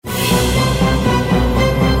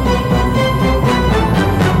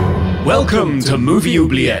Welcome to Movie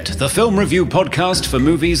Oubliette, the film review podcast for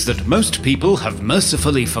movies that most people have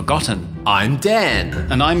mercifully forgotten. I'm Dan.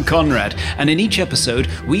 And I'm Conrad, and in each episode,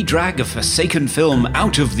 we drag a forsaken film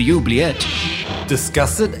out of the oubliette,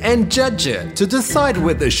 discuss it and judge it to decide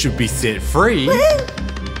whether it should be set free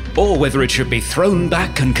or whether it should be thrown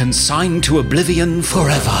back and consigned to oblivion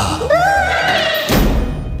forever.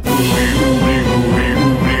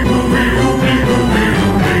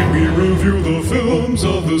 Films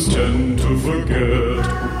others tend to forget.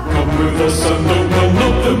 Come with us and open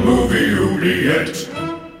up the movie oubliette.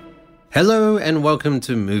 Hello and welcome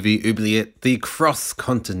to Movie Oubliette, the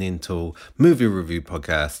cross-continental movie review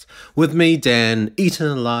podcast. With me, Dan, eaten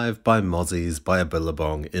alive by mozzies by a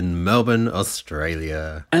billabong in Melbourne,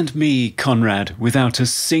 Australia. And me, Conrad, without a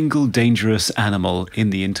single dangerous animal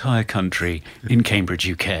in the entire country in Cambridge,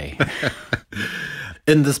 UK.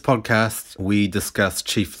 In this podcast, we discuss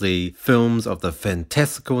chiefly films of the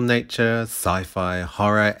fantastical nature, sci-fi,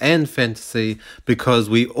 horror, and fantasy, because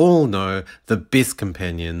we all know the best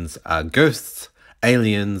companions are ghosts,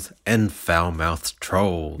 aliens, and foul-mouthed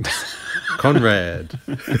trolls. Conrad,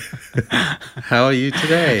 how are you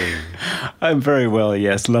today? I'm very well,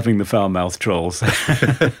 yes, loving the foul-mouthed trolls.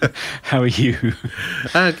 How are you?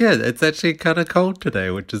 Good. It's actually kind of cold today,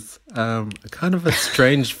 which is kind of a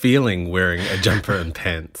strange feeling wearing a jumper and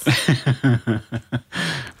pants.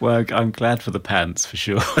 Well, I'm glad for the pants, for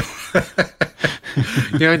sure.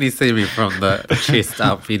 You only see me from the chest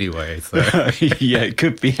up anyway, so... Yeah, it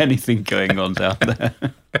could be anything going on down there.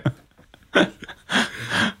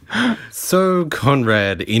 So,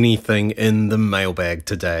 Conrad, anything in the mailbag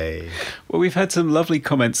today? Well, we've had some lovely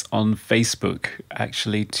comments on Facebook,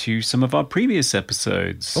 actually, to some of our previous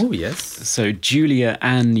episodes. Oh, yes. So, Julia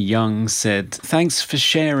Ann Young said, thanks for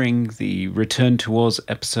sharing the Return to Oz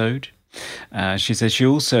episode. She says she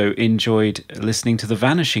also enjoyed listening to the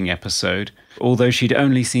Vanishing episode, although she'd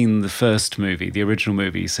only seen the first movie, the original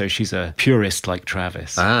movie, so she's a purist like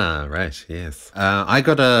Travis. Ah, right, yes. I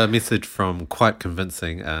got a message from Quite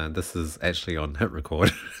Convincing. This is actually on Hit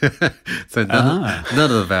Record. So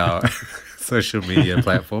none of our social media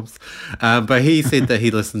platforms. But he said that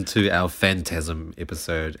he listened to our Phantasm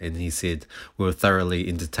episode and he said we were thoroughly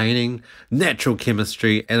entertaining, natural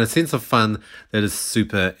chemistry, and a sense of fun that is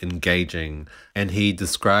super engaging. And he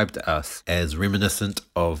described us as reminiscent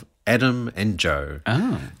of Adam and Joe.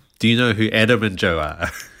 Oh. Do you know who Adam and Joe are?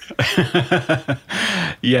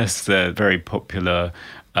 Yes, they're very popular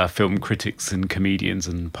film critics and comedians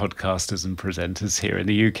and podcasters and presenters here in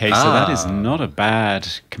the UK. So that is not a bad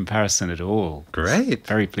comparison at all. Great.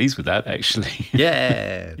 Very pleased with that, actually.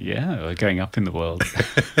 Yeah. Yeah, we're going up in the world.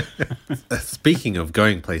 Speaking of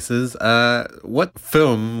going places, what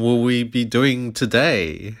film will we be doing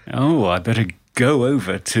today? Oh, I better go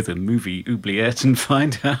over to the Movie Oubliette and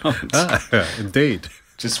find out. Indeed.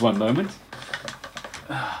 Just one moment.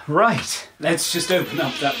 Right, let's just open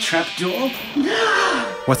up that trapdoor.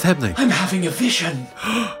 What's happening? I'm having a vision.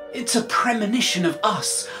 It's a premonition of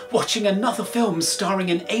us watching another film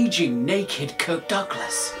starring an aging, naked Kirk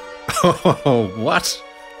Douglas. Oh, what?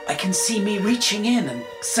 I can see me reaching in and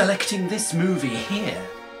selecting this movie here.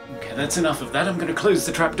 Okay, that's enough of that. I'm going to close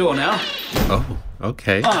the trapdoor now. Oh,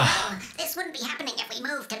 okay. This wouldn't be happening if we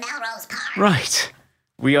moved to Melrose Park. Right,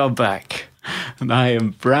 we are back. And I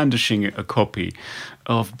am brandishing a copy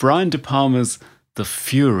of Brian De Palma's The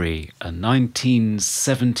Fury, a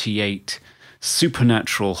 1978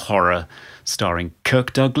 supernatural horror starring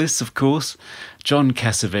Kirk Douglas, of course, John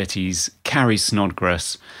Cassavetes, Carrie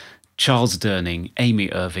Snodgrass, Charles Durning, Amy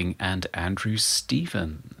Irving, and Andrew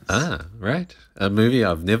Stevens. Ah, right. A movie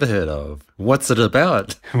I've never heard of. What's it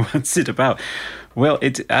about? What's it about? Well,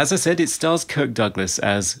 as I said, it stars Kirk Douglas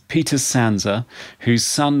as Peter Sansa, whose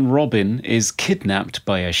son Robin is kidnapped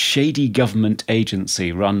by a shady government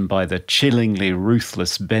agency run by the chillingly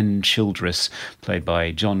ruthless Ben Childress, played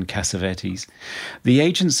by John Cassavetes. The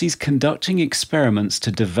agency's conducting experiments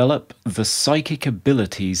to develop the psychic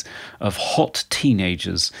abilities of hot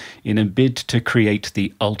teenagers in a bid to create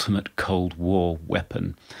the ultimate Cold War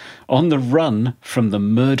weapon. On the run from the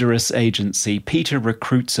murderous agency, Peter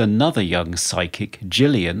recruits another young psychic,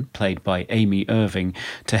 Gillian, played by Amy Irving,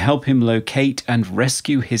 to help him locate and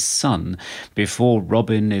rescue his son before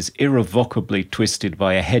Robin is irrevocably twisted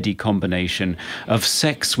by a heady combination of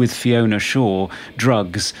sex with Fiona Shaw,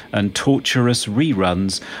 drugs, and torturous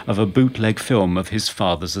reruns of a bootleg film of his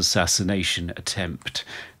father's assassination attempt.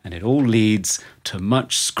 And it all leads to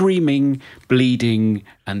much screaming, bleeding,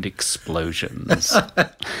 and explosions.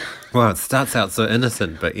 Well, it starts out so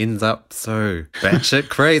innocent, but ends up so batshit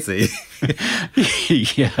crazy.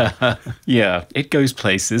 Yeah, it goes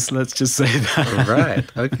places, let's just say that.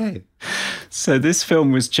 Right, okay. So this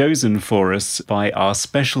film was chosen for us by our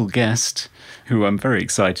special guest, who I'm very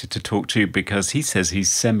excited to talk to because he says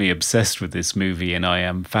he's semi-obsessed with this movie, and I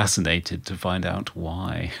am fascinated to find out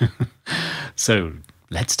why. So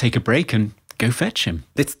let's take a break and go fetch him.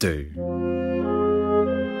 Let's do.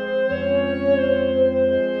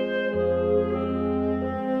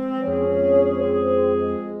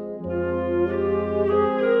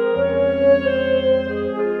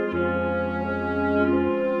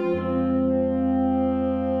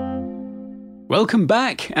 Welcome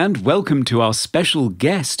back, and welcome to our special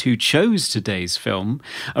guest who chose today's film,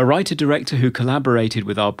 a writer-director who collaborated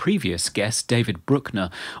with our previous guest, David Bruckner,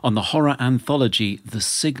 on the horror anthology The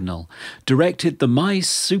Signal, directed the My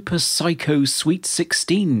Super Psycho Sweet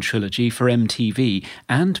 16 trilogy for MTV,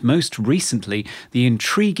 and most recently, the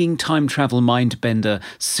intriguing time travel mind-bender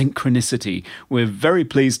Synchronicity. We're very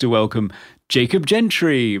pleased to welcome Jacob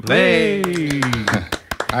Gentry. Hey!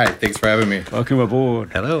 Hi, thanks for having me. Welcome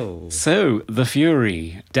aboard. Hello. So, The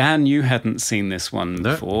Fury. Dan, you hadn't seen this one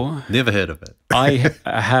before. Never heard of it. I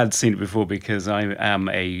had seen it before because I am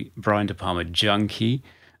a Brian De Palma junkie.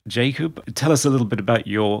 Jacob, tell us a little bit about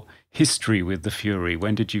your history with The Fury.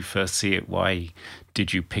 When did you first see it? Why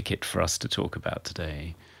did you pick it for us to talk about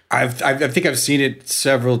today? I think I've seen it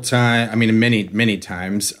several times. I mean, many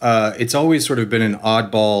times. It's always sort of been an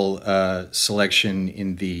oddball selection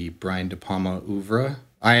in the Brian De Palma oeuvre.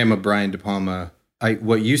 I am a Brian De Palma,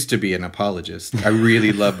 what used to be an apologist. I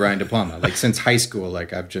really love Brian De Palma. Like since high school,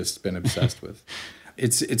 like I've just been obsessed with.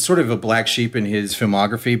 It's sort of a black sheep in his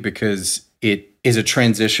filmography because it is a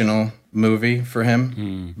transitional movie for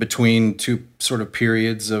him between two sort of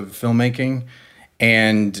periods of filmmaking.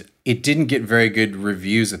 And it didn't get very good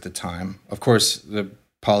reviews at the time. Of course, the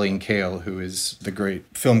Pauline Kael, who is the great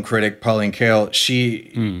film critic, Pauline Kael,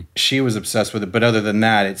 she was obsessed with it. But other than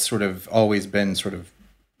that, it's sort of always been sort of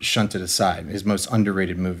shunted aside. His most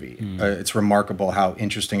underrated movie. It's remarkable how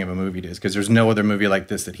interesting of a movie it is because there's no other movie like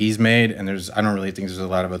this that he's made, and I don't really think there's a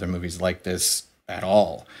lot of other movies like this at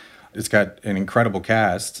all. It's got an incredible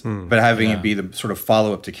cast, but having it be the sort of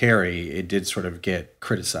follow-up to Carrie, it did sort of get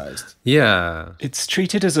criticized. Yeah. It's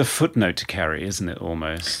treated as a footnote to Carrie, isn't it,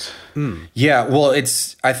 almost? Yeah, well,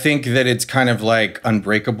 I think that it's kind of like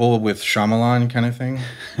Unbreakable with Shyamalan kind of thing,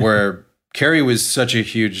 where Carrie was such a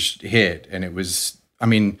huge hit, and it was, I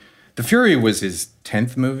mean, The Fury was his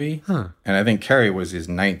 10th movie, and I think Carrie was his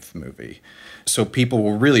 9th movie. So people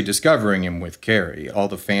were really discovering him with Carrie. All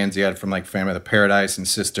the fans he had from like Phantom of the Paradise and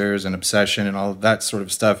Sisters and Obsession and all of that sort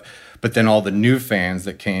of stuff. But then all the new fans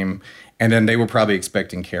that came, and then they were probably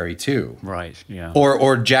expecting Carrie too. Right, yeah.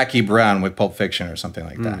 Or Jackie Brown with Pulp Fiction or something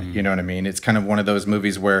like that. You know what I mean? It's kind of one of those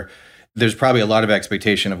movies where there's probably a lot of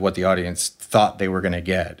expectation of what the audience thought they were going to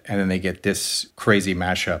get. And then they get this crazy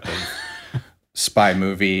mashup of spy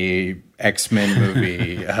movie, X-Men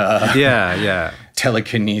movie. Yeah.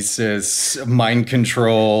 Telekinesis, mind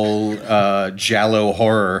control, Giallo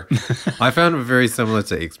horror. I found it very similar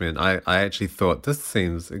to X-Men. I actually thought this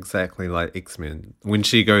seems exactly like X-Men. When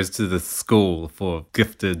she goes to the school for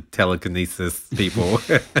gifted telekinesis people.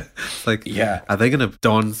 It's like, are they going to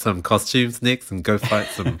don some costumes next and go fight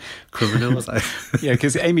some criminals? Yeah,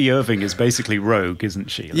 because Amy Irving is basically Rogue,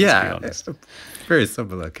 isn't she? Let's be honest. Very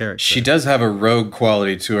similar character. She does have a rogue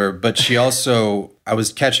quality to her, but she also, I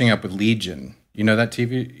was catching up with Legion. You know that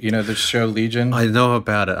TV? You know the show Legion? I know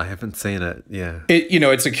about it. I haven't seen it. Yeah.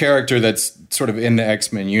 It's a character that's sort of in the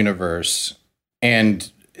X-Men universe. And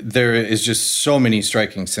there is just so many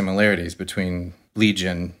striking similarities between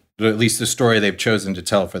Legion, at least the story they've chosen to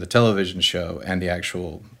tell for the television show, and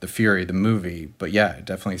The Fury, the movie. But yeah, it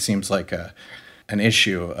definitely seems like an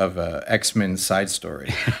issue of a X-Men side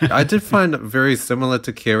story. I did find it very similar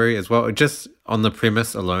to Carrie as well. Just on the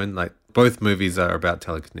premise alone, like both movies are about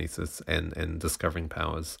telekinesis and discovering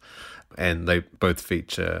powers. And they both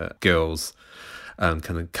feature girls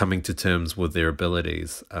kind of coming to terms with their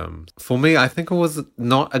abilities. For me, I think it was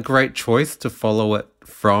not a great choice to follow it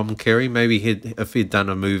from Carrie. Maybe if he'd done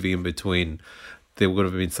a movie in between, there would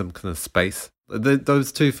have been some kind of space.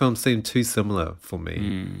 Those two films seem too similar for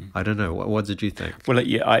me. I don't know. What did you think? Well,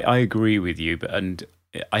 yeah, I agree with you, and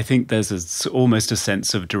I think there's almost a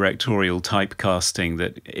sense of directorial typecasting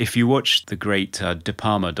that if you watch the great De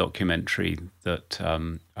Palma documentary that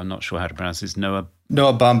I'm not sure how to pronounce it, Noah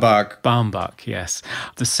Baumbach, yes.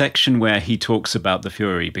 The section where he talks about the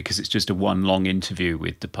Fury, because it's just a one long interview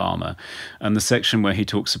with De Palma, and the section where he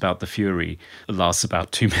talks about the Fury lasts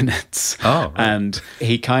about 2 minutes. Oh, right. And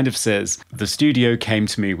he kind of says, the studio came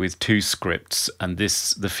to me with 2 scripts, and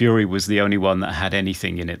the Fury was the only one that had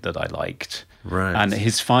anything in it that I liked. Right. And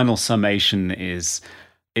his final summation is,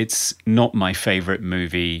 it's not my favorite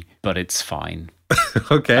movie, but it's fine.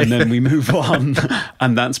 Okay. And then we move on.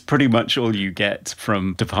 And that's pretty much all you get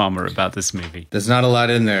from De Palma about this movie. There's not a lot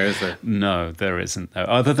in there, is there? No, there isn't. No.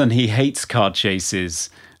 Other than he hates car chases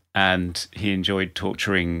and he enjoyed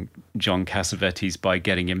torturing John Cassavetes by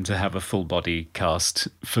getting him to have a full body cast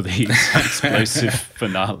for the explosive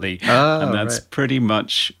finale. And that's pretty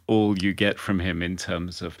much all you get from him in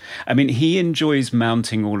terms of... I mean, he enjoys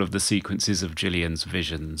mounting all of the sequences of Gillian's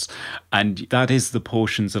visions. And that is the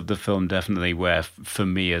portions of the film definitely where, for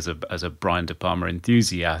me as a Brian De Palma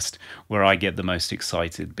enthusiast, where I get the most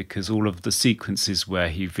excited, because all of the sequences where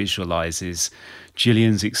he visualizes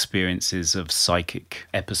Gillian's experiences of psychic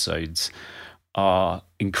episodes are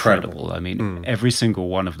incredible. I mean, every single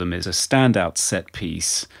one of them is a standout set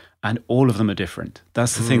piece, and all of them are different.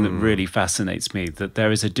 That's the thing that really fascinates me, that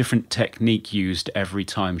there is a different technique used every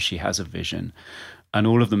time she has a vision, and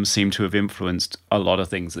all of them seem to have influenced a lot of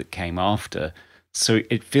things that came after. So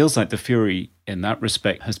it feels like The Fury, in that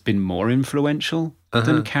respect, has been more influential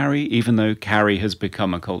than Carrie, even though Carrie has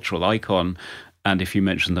become a cultural icon. And if you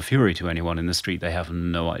mention The Fury to anyone in the street, they have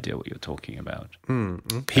no idea what you're talking about.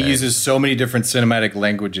 Okay. He uses so many different cinematic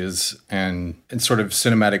languages and sort of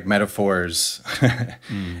cinematic metaphors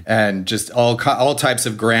and just all types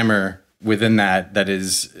of grammar within that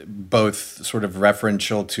is both sort of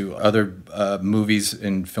referential to other movies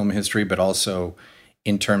in film history, but also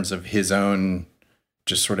in terms of his own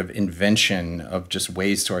just sort of invention of just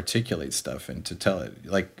ways to articulate stuff and to tell it.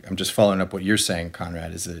 Like, I'm just following up what you're saying,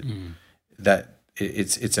 Conrad, is that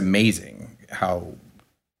it's amazing how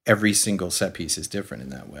every single set piece is different in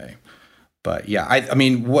that way. But yeah, I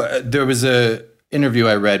mean, there was a interview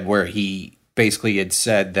I read where he basically had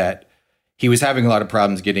said that he was having a lot of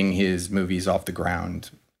problems getting his movies off the ground.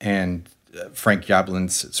 And Frank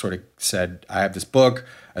Yablans sort of said, I have this book,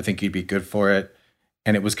 I think you'd be good for it.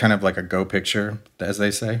 And it was kind of like a go picture, as they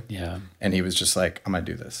say. Yeah. And he was just like, I'm going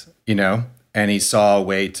to do this, And he saw a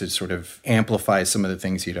way to sort of amplify some of the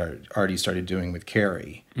things he'd already started doing with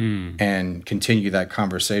Carrie and continue that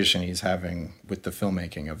conversation he's having with the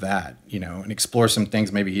filmmaking of that, and explore some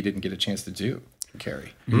things maybe he didn't get a chance to do in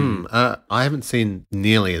Carrie. I haven't seen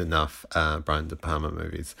nearly enough Brian De Palma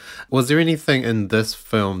movies. Was there anything in this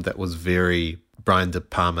film that was very Brian De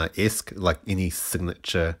Palma-esque, like any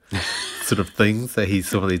signature sort of things that he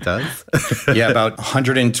sort of does? Yeah, about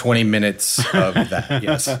 120 minutes of that,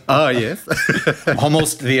 yes. Oh, yes.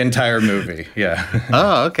 Almost the entire movie, yeah.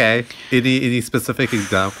 Oh, okay. Any specific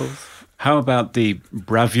examples? How about the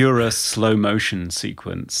bravura slow motion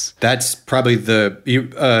sequence? That's probably Dan,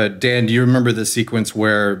 do you remember the sequence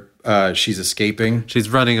where she's escaping? She's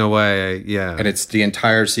running away, yeah. And it's the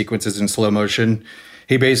entire sequence is in slow motion.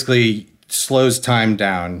 He basically slows time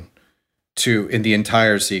down in the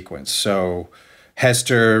entire sequence. So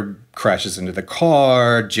Hester crashes into the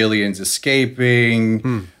car, Gillian's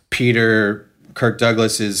escaping, Kirk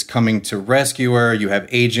Douglas is coming to rescue her. You have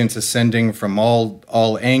agents ascending from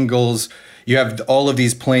all angles. You have all of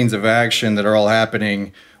these planes of action that are all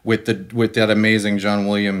happening with that amazing John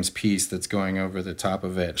Williams piece that's going over the top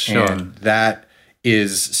of it. Sure. And that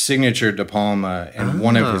is signature De Palma and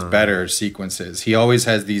one of his better sequences. He always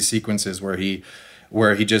has these sequences where he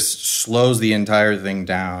just slows the entire thing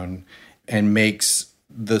down and makes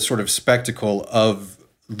the sort of spectacle of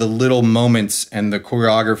the little moments and the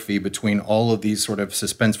choreography between all of these sort of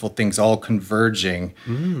suspenseful things all converging,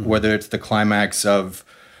 whether it's the climax of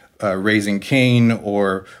Raising Cain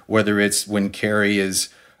or whether it's when Carrie is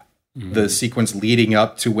the sequence leading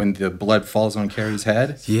up to when the blood falls on Carrie's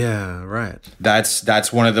head. Yeah, right.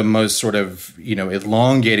 That's one of the most sort of,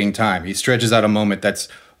 elongating time. He stretches out a moment that's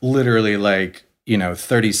literally like,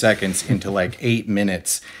 30 seconds into like 8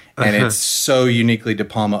 minutes. And it's so uniquely De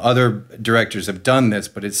Palma. Other directors have done this,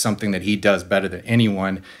 but it's something that he does better than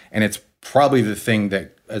anyone. And it's probably the thing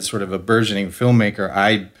that, as sort of a burgeoning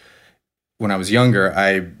filmmaker, when I was younger,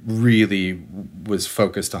 I really was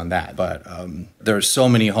focused on that. But there are so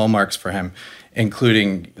many hallmarks for him,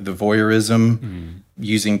 including the voyeurism,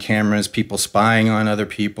 using cameras, people spying on other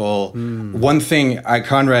people. One thing,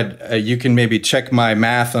 Conrad, you can maybe check my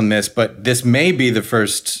math on this, but this may be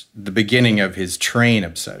the beginning of his train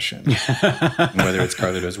obsession. Whether it's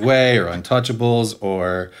Carlito's Way or Untouchables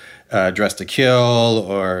or Dress to Kill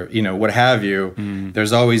or, what have you.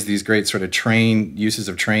 There's always these great sort of uses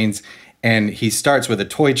of trains. And he starts with a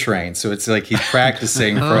toy train. So it's like he's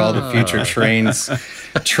practicing for all the future train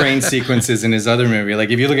sequences in his other movie.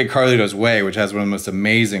 Like if you look at Carlito's Way, which has one of the most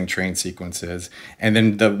amazing train sequences, and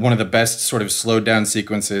then one of the best sort of slowed down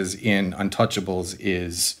sequences in Untouchables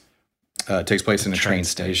takes place in a train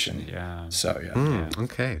station. Yeah. So, yeah.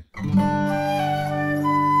 Okay.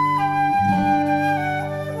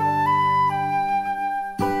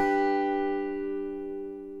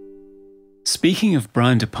 Speaking of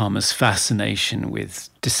Brian De Palma's fascination with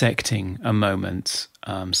dissecting a moment,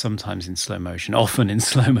 sometimes in slow motion, often in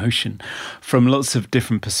slow motion, from lots of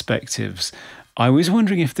different perspectives, I was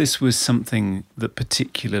wondering if this was something that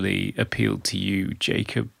particularly appealed to you,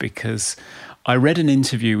 Jacob, because I read an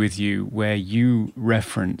interview with you where you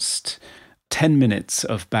referenced 10 minutes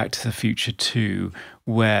of Back to the Future 2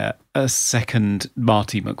 where a second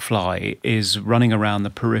Marty McFly is running around the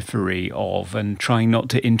periphery of and trying not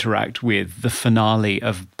to interact with the finale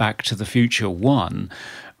of Back to the Future 1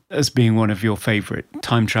 as being one of your favorite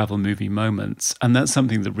time travel movie moments. And that's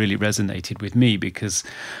something that really resonated with me because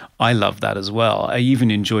I love that as well. I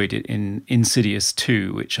even enjoyed it in Insidious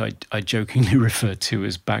 2, which I jokingly refer to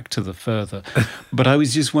as Back to the Further. But I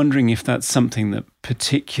was just wondering if that's something that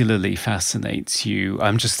particularly fascinates you.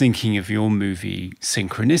 I'm just thinking of your movie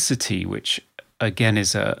Synchronicity, which again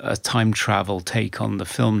is a time travel take on the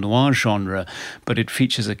film noir genre, but it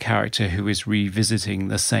features a character who is revisiting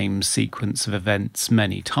the same sequence of events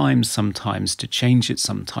many times, sometimes to change it,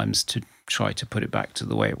 sometimes to try to put it back to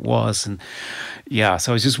the way it was. And yeah,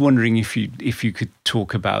 so I was just wondering if you could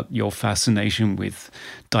talk about your fascination with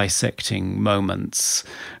dissecting moments,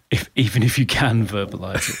 even if you can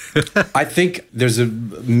verbalize it. I think there's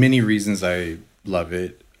many reasons I love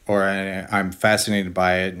it, or I'm fascinated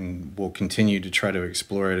by it and will continue to try to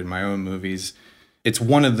explore it in my own movies. It's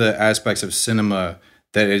one of the aspects of cinema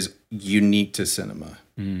that is unique to cinema.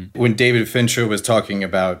 When David Fincher was talking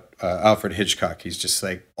about Alfred Hitchcock, he's just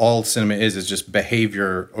like, all cinema is just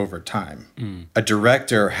behavior over time. A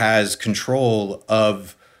director has control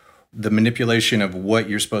of the manipulation of what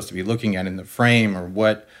you're supposed to be looking at in the frame or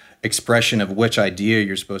what expression of which idea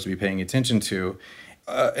you're supposed to be paying attention to.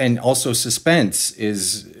 And also suspense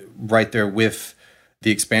is right there with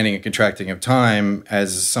the expanding and contracting of time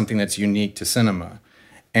as something that's unique to cinema.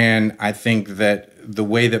 And I think that the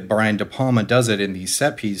way that Brian De Palma does it in these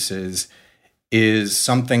set pieces is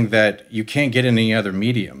something that you can't get in any other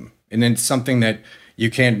medium. And it's something that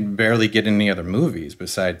you can't barely get in any other movies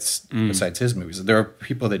besides his movies. There are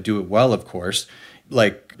people that do it well, of course.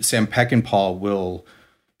 Like Sam Peckinpah will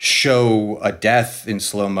show a death in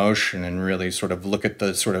slow motion and really sort of look at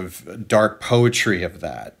the sort of dark poetry of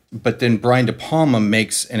that. But then Brian De Palma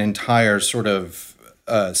makes an entire sort of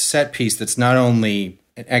set piece that's not only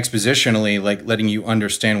expositionally like letting you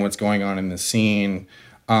understand what's going on in the scene,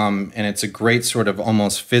 and it's a great sort of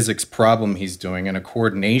almost physics problem he's doing and a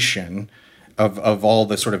coordination of all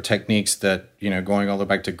the sort of techniques that, going all the way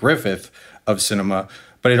back to Griffith of cinema,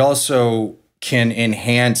 but it also can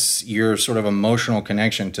enhance your sort of emotional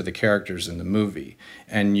connection to the characters in the movie.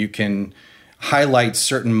 And you can highlight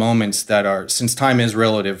certain moments that are, since time is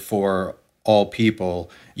relative for all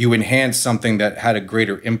people, you enhance something that had a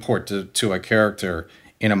greater import to a character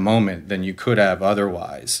in a moment than you could have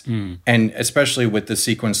otherwise. And especially with the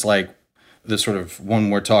sequence like the sort of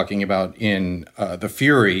one we're talking about in The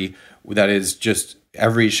Fury, that is just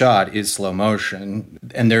every shot is slow motion.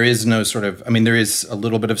 And there is no sort of, there is a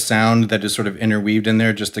little bit of sound that is sort of interweaved in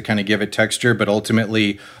there just to kind of give it texture, but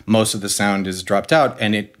ultimately most of the sound is dropped out,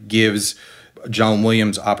 and it gives John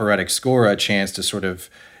Williams' operatic score a chance to sort of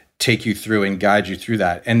take you through and guide you through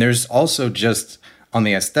that. And there's also just on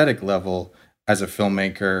the aesthetic level, as a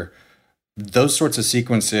filmmaker, those sorts of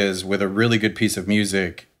sequences with a really good piece of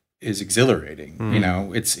music is exhilarating.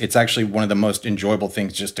 It's actually one of the most enjoyable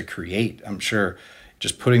things just to create. I'm sure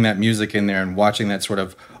just putting that music in there and watching that sort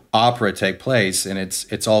of opera take place, and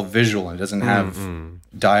it's all visual and it doesn't have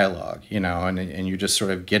dialogue, and you're just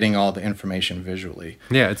sort of getting all the information visually.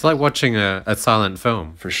 Yeah, it's like watching a silent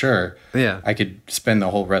film. For sure. Yeah. I could spend the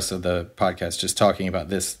whole rest of the podcast just talking about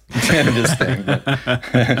this thing.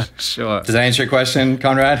 But Sure. Does that answer your question,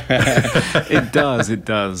 Conrad? It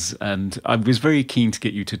does. And I was very keen to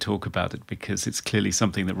get you to talk about it because it's clearly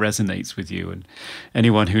something that resonates with you. And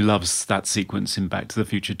anyone who loves that sequence in Back to the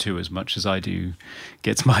Future 2 as much as I do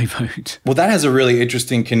gets my my vote. Well, that has a really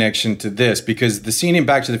interesting connection to this, because the scene in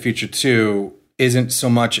Back to the Future 2 isn't so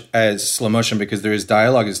much as slow motion because there is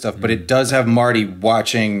dialogue and stuff, but it does have Marty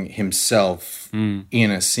watching himself in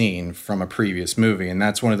a scene from a previous movie. And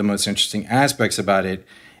that's one of the most interesting aspects about it.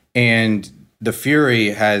 And The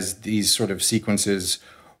Fury has these sort of sequences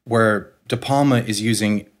where De Palma is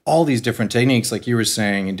using all these different techniques, like you were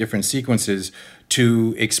saying, in different sequences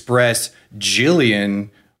to express Gillian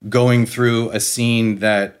going through a scene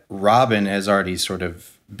that Robin has already sort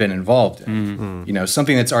of been involved in. You know,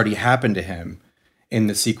 something that's already happened to him in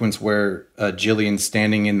the sequence where Gillian's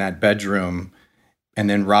standing in that bedroom and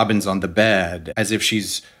then Robin's on the bed as if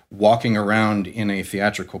she's walking around in a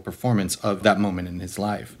theatrical performance of that moment in his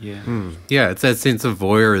life. Yeah. Yeah, it's that sense of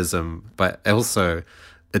voyeurism, but also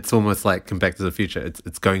it's almost like come Back to the Future.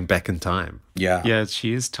 It's going back in time. Yeah. Yeah,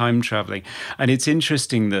 she is time traveling. And it's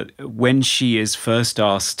interesting that when she is first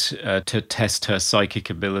asked to test her psychic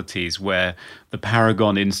abilities, where the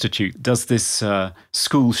Paragon Institute does this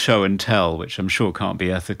school show and tell, which I'm sure can't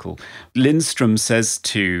be ethical, Lindstrom says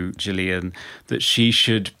to Gillian that she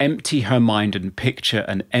should empty her mind and picture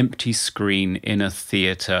an empty screen in a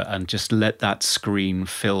theatre and just let that screen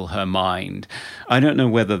fill her mind. I don't know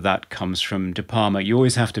whether that comes from De Palma. You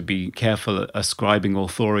always have to be careful ascribing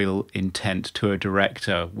authorial intent to a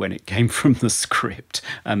director when it came from the script,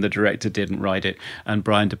 and the director didn't write it, and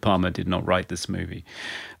Brian De Palma did not write this movie.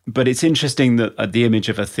 But it's interesting that the image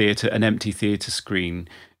of a theatre, an empty theatre screen,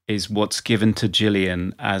 is what's given to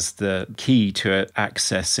Gillian as the key to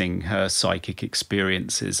accessing her psychic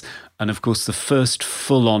experiences. And of course, the first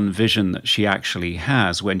full-on vision that she actually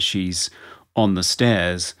has when she's on the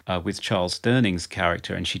stairs with Charles Durning's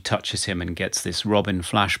character, and she touches him and gets this Robin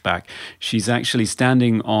flashback, she's actually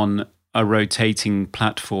standing on a rotating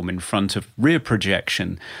platform in front of rear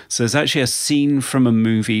projection. So there's actually a scene from a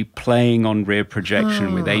movie playing on rear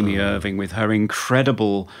projection with Amy Irving, with her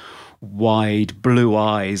incredible wide blue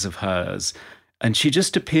eyes of hers. And she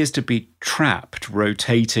just appears to be trapped,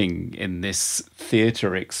 rotating in this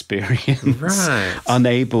theatre experience,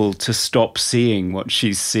 unable to stop seeing what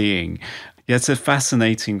she's seeing. Yeah, it's a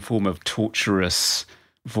fascinating form of torturous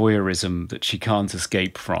voyeurism that she can't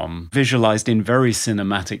escape from, visualized in very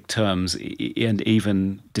cinematic terms and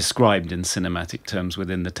even described in cinematic terms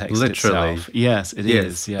within the text itself. Yes, it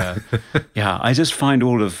is. Yeah. Yeah, I just find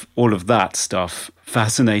all of that stuff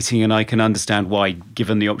fascinating, and I can understand why,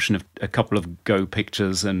 given the option of a couple of Go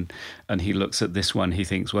pictures and he looks at this one, he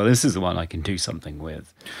thinks, well, this is the one I can do something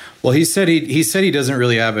with. Well, he said he doesn't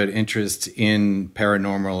really have an interest in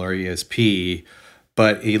paranormal or ESP,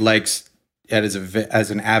 but he likes it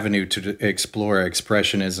as an avenue to explore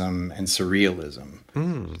expressionism and surrealism.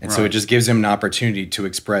 So it just gives him an opportunity to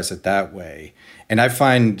express it that way. And I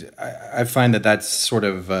find that that's sort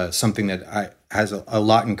of something that has a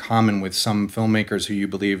lot in common with some filmmakers who you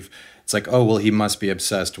believe it's like, oh, well, he must be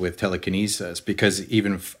obsessed with telekinesis, because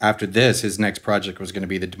even after this, his next project was going to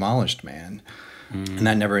be The Demolished Man. And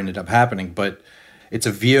that never ended up happening. But it's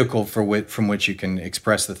a vehicle from which you can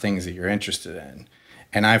express the things that you're interested in.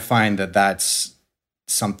 And I find that that's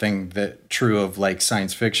something that true of like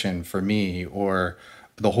science fiction for me, or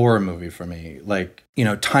the horror movie for me. Like, you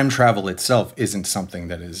know, time travel itself isn't something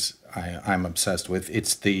that I'm obsessed with.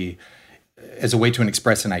 It's as a way to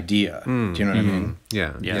express an idea. Do you know what I mean?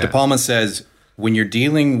 Yeah. De Palma says, when you're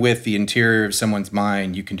dealing with the interior of someone's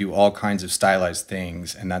mind, you can do all kinds of stylized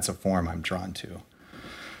things, and that's a form I'm drawn to.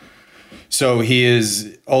 So he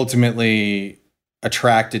is ultimately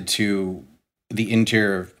attracted to the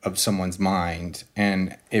interior of someone's mind.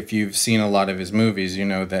 And if you've seen a lot of his movies, you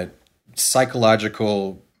know that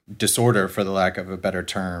psychological disorder, for the lack of a better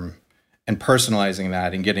term, and personalizing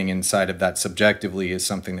that and getting inside of that subjectively is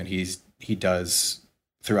something that he does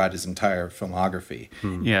throughout his entire filmography.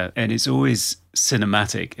 Yeah, and it's always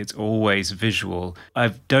cinematic. It's always visual.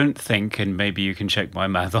 I don't think, and maybe you can check my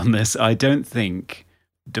math on this, I don't think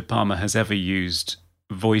De Palma has ever used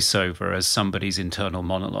voiceover as somebody's internal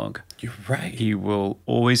monologue. You're right. He will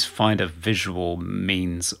always find a visual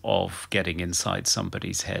means of getting inside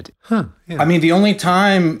somebody's head. Yeah. I mean, the only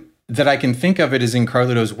time that I can think of it is in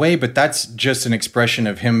Carlito's Way, but that's just an expression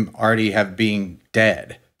of him already being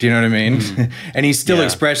dead. Do you know what I mean? And he's still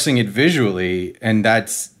expressing it visually. And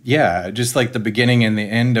that's, just like the beginning and the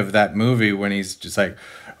end of that movie when he's just like,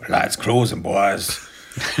 lights closing, boys.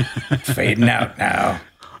 Fading out now.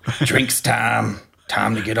 Drinks time.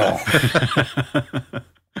 Time to get off.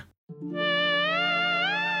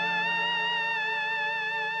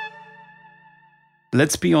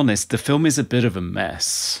 Let's be honest, the film is a bit of a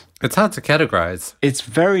mess. It's hard to categorize. It's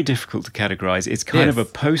very difficult to categorize. It's kind of a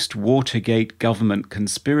post-Watergate government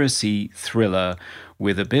conspiracy thriller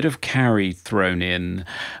with a bit of Carrie thrown in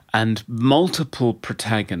and multiple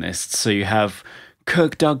protagonists. So you have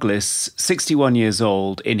Kirk Douglas, 61 years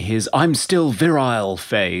old, in his I'm still virile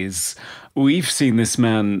phase. We've seen this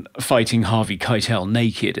man fighting Harvey Keitel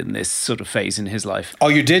naked in this sort of phase in his life. Oh,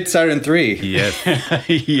 you did Saturn 3? Yes.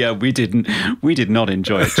 Yeah, we did not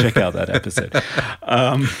enjoy it. Check out that episode.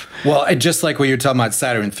 Well, and just like when you're talking about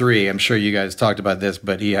Saturn 3, I'm sure you guys talked about this,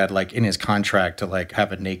 but he had like in his contract to like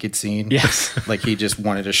have a naked scene. Yes. Like he just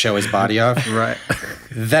wanted to show his body off. Right.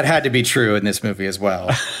 That had to be true in this movie as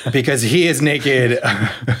well, because he is naked.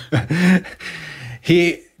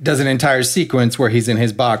 He does an entire sequence where he's in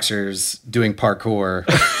his boxers doing parkour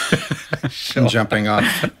and jumping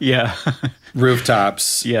off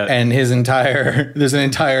rooftops. Yeah. And there's an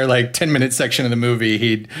entire like 10-minute section of the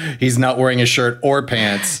movie he's not wearing a shirt or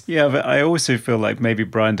pants. Yeah, but I also feel like maybe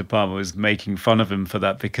Brian De Palma was making fun of him for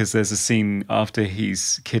that, because there's a scene after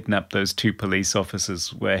he's kidnapped those two police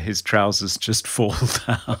officers where his trousers just fall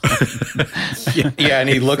down. Yeah, and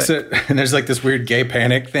he looks at, and there's like this weird gay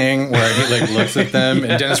panic thing where he like looks at them,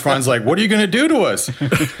 and Dennis Franz's like, "What are you going to do to us?"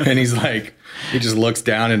 And he's like, he just looks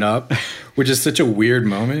down and up, which is such a weird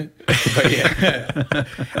moment. But yeah,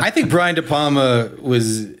 I think Brian De Palma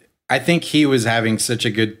I think he was having such a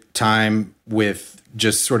good time with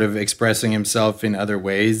just sort of expressing himself in other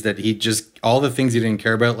ways that all the things he didn't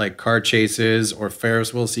care about, like car chases or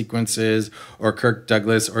Ferris wheel sequences or Kirk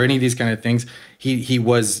Douglas or any of these kind of things, he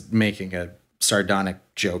was making a sardonic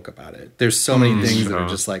joke about it. There's so many things that are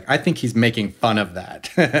just like, I think he's making fun of that.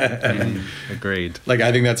 Agreed. Like,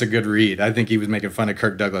 I think that's a good read. I think he was making fun of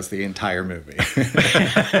Kirk Douglas the entire movie.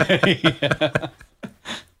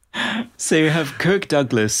 So you have Kirk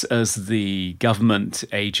Douglas as the government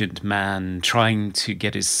agent man trying to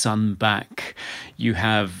get his son back. You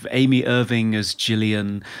have Amy Irving as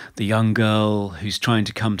Gillian, the young girl who's trying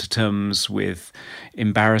to come to terms with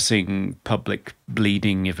embarrassing public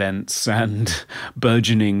bleeding events and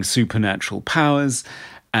burgeoning supernatural powers.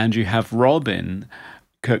 And you have Robin,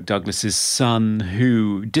 Kirk Douglas's son,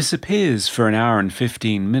 who disappears for an hour and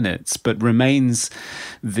 15 minutes, but remains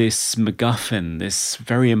this MacGuffin, this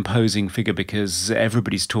very imposing figure, because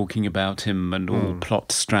everybody's talking about him and all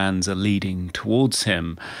plot strands are leading towards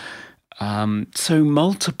him. So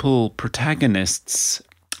multiple protagonists.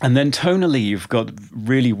 And then tonally, you've got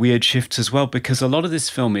really weird shifts as well, because a lot of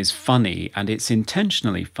this film is funny, and it's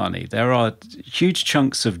intentionally funny. There are huge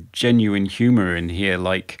chunks of genuine humor in here,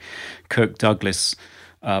 like Kirk Douglas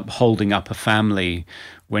holding up a family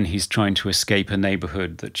when he's trying to escape a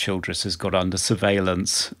neighborhood that Childress has got under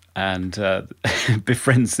surveillance, and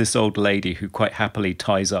befriends this old lady who quite happily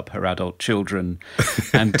ties up her adult children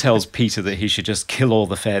and tells Peter that he should just kill all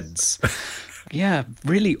the feds. Yeah,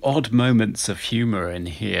 really odd moments of humor in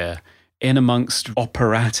here, in amongst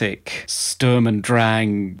operatic Sturm und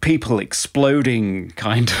Drang, people exploding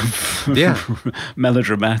kind of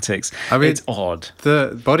melodramatics. I mean, it's odd.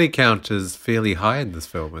 The body count is fairly high in this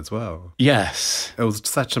film as well. Yes. It was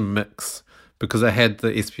such a mix, because it had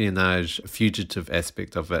the espionage, fugitive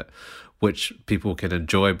aspect of it, which people can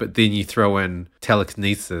enjoy, but then you throw in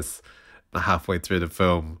telekinesis halfway through the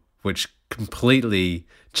film, which completely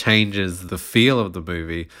changes the feel of the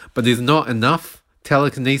movie. But there's not enough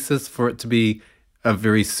telekinesis for it to be a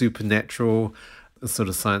very supernatural sort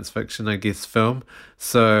of science fiction, I guess, film.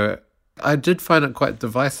 So I did find it quite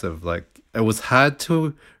divisive. Like, it was hard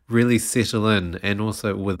to really settle in, and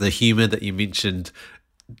also with the humor that you mentioned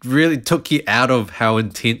really took you out of how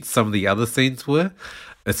intense some of the other scenes were.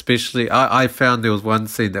 Especially, I found there was one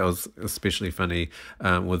scene that was especially funny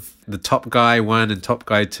with the Top Guy 1 and Top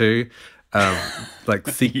Guy 2.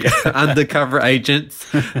 Undercover agents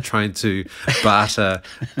trying to barter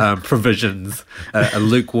provisions, a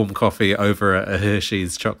lukewarm coffee over a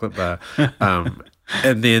Hershey's chocolate bar.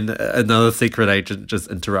 And then another secret agent just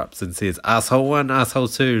interrupts and says, "Asshole 1, asshole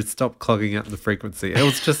 2, stop clogging up the frequency." It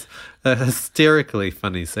was just a hysterically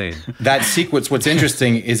funny scene. That sequence, what's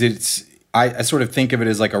interesting is I sort of think of it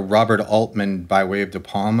as like a Robert Altman by way of De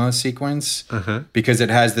Palma sequence, because it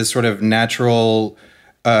has this sort of natural,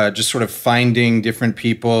 just sort of finding different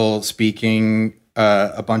people, speaking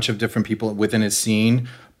a bunch of different people within a scene,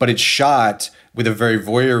 but it's shot with a very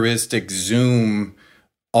voyeuristic zoom,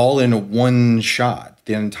 all in one shot,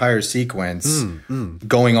 the entire sequence,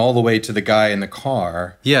 going all the way to the guy in the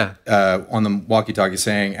car on the walkie-talkie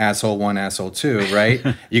saying asshole 1, asshole 2, right?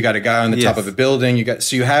 You got a guy on the top of a building.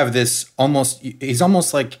 So you have this he's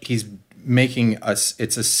almost like he's making us.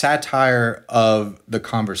 It's a satire of The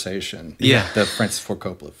Conversation. Yeah. The Francis Ford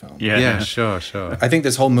Coppola film. Yeah, sure. I think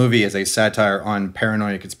this whole movie is a satire on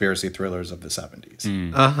paranoia conspiracy thrillers of the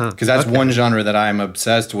 70s. Because that's one genre that I'm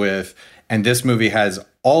obsessed with. And this movie has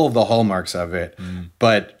all of the hallmarks of it,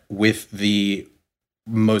 but with the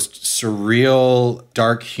most surreal,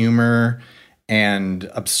 dark humor and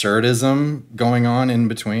absurdism going on in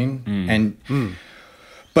between.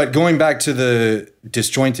 But going back to the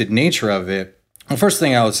disjointed nature of it, the first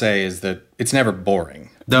thing I would say is that it's never boring.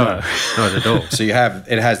 No, not at all. So it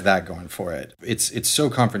has that going for it. It's so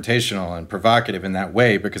confrontational and provocative in that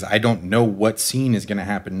way because I don't know what scene is going to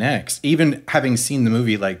happen next. Even having seen the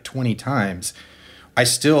movie like 20 times, I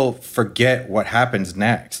still forget what happens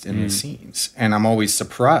next in these scenes. And I'm always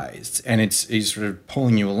surprised. And he's sort of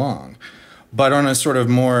pulling you along. But on a sort of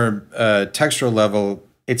more textural level,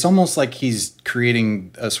 it's almost like he's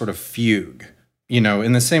creating a sort of fugue,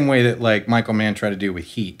 in the same way that like Michael Mann tried to do with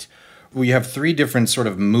Heat. We have 3 different sort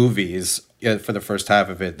of movies for the first half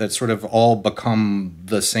of it that sort of all become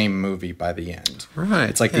the same movie by the end. Right.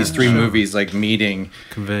 It's like these 3 movies like meeting.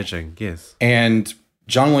 Converging, yes. And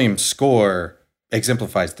John Williams' score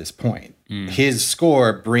exemplifies this point. His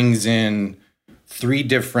score brings in 3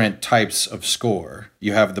 different types of score.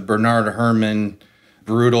 You have the Bernard Herrmann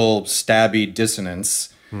brutal, stabby dissonance,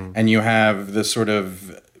 and you have the sort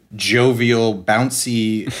of jovial,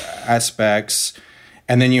 bouncy aspects,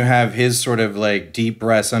 and then you have his sort of like deep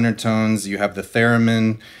brass undertones. You have the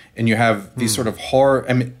theremin, and you have these sort of horror.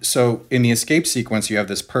 I mean, so in the escape sequence, you have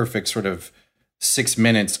this perfect sort of 6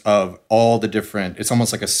 minutes of all the different. It's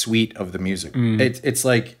almost like a suite of the music. It's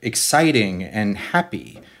like exciting and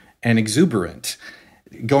happy and exuberant,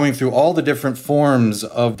 going through all the different forms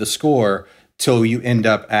of the score till you end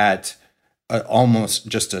up at almost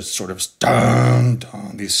just a sort of dun,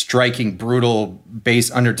 dun, these striking, brutal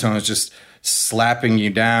bass undertones just slapping you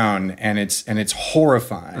down, and it's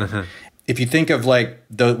horrifying. If you think of like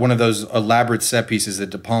one of those elaborate set pieces that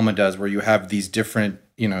De Palma does, where you have these different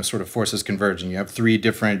sort of forces converging, you have 3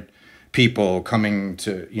 different people coming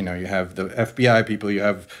to you have the FBI people, you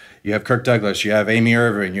have Kirk Douglas, you have Amy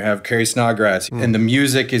Irving, you have Carrie Snodgrass, and the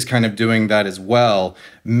music is kind of doing that as well.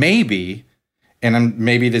 Maybe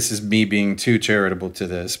this is me being too charitable to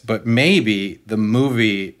this, but maybe the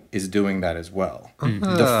movie is doing that as well.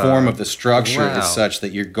 The form of the structure is such that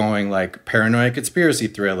you're going like paranoia conspiracy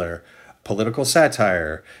thriller, political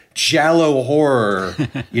satire, giallo horror,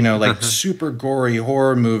 like super gory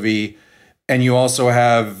horror movie, and you also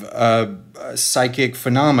have a psychic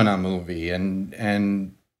phenomena movie,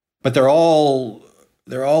 but they're all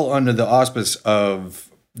under the auspice of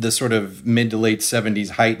the sort of mid to late 70s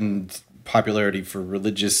heightened popularity for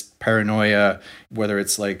religious paranoia, whether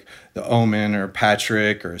it's like The Omen or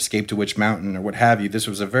Patrick or Escape to Witch Mountain or what have you. This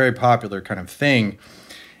was a very popular kind of thing.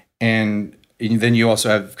 And then you also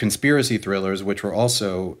have conspiracy thrillers, which were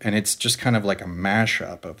also, and it's just kind of like a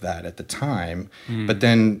mashup of that at the time. But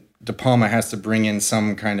then De Palma has to bring in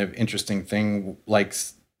some kind of interesting thing like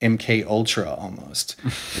MK Ultra almost.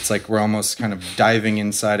 It's like we're almost kind of diving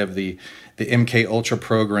inside of the MK Ultra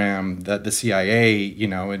program, that the CIA,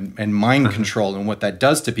 and mind control and what that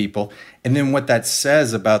does to people, and then what that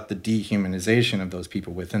says about the dehumanization of those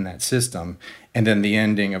people within that system, and then the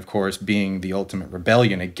ending, of course, being the ultimate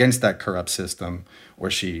rebellion against that corrupt system, where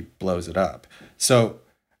she blows it up. So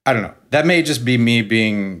I don't know. That may just be me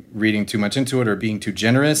reading too much into it or being too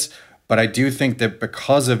generous, but I do think that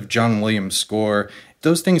because of John Williams' score,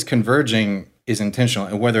 those things converging is intentional,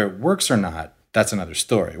 and whether it works or not, that's another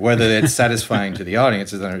story. Whether it's satisfying to the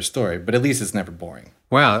audience is another story, but at least it's never boring.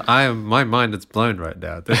 Wow, my mind is blown right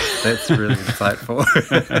now. That's really insightful.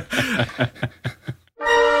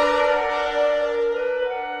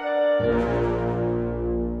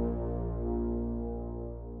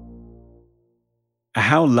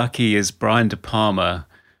 How lucky is Brian De Palma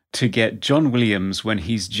to get John Williams when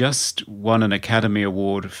he's just won an Academy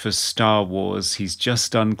Award for Star Wars? He's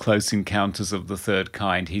just done Close Encounters of the Third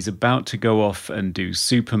Kind. He's about to go off and do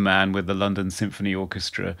Superman with the London Symphony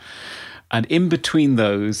Orchestra. And in between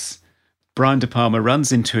those, Brian De Palma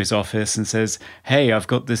runs into his office and says, "Hey, I've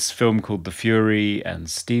got this film called The Fury, and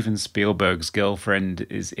Steven Spielberg's girlfriend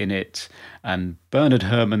is in it, and Bernard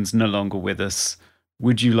Herrmann's no longer with us.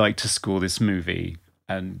 Would you like to score this movie?"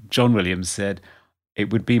 And John Williams said, "It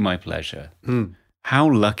would be my pleasure." How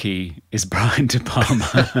lucky is Brian De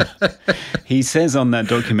Palma? He says on that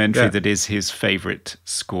documentary that is his favorite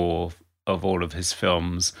score of all of his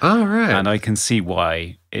films. Oh, right. And I can see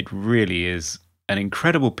why. It really is an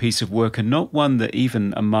incredible piece of work, and not one that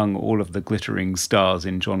even among all of the glittering stars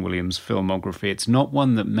in John Williams' filmography, it's not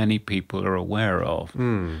one that many people are aware of.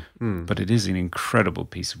 But it is an incredible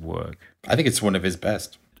piece of work. I think it's one of his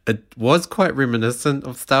best. It was quite reminiscent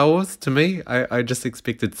of Star Wars to me. I just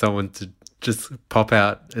expected someone to just pop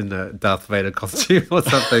out in a Darth Vader costume or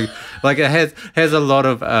something. Like it has a lot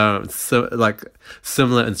of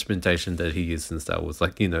similar instrumentation that he used in Star Wars.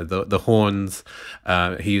 Like, you know, the horns.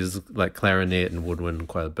 He used like clarinet and woodwind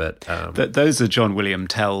quite a bit. Those are John Williams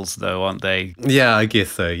tells, though, aren't they? Yeah, I guess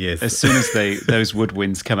so. Yes. As soon as those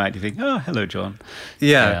woodwinds come out, you think, "Oh, hello, John."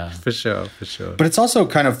 Yeah, for sure. But it's also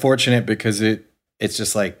kind of fortunate because it's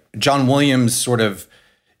just like John Williams sort of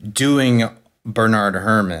doing Bernard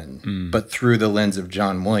Herrmann, but through the lens of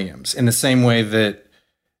John Williams, in the same way that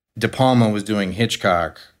De Palma was doing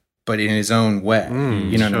Hitchcock, but in his own way.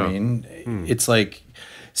 You know what I mean? It's like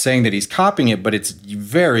saying that he's copying it, but it's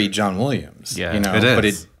very John Williams. Yeah, you know, it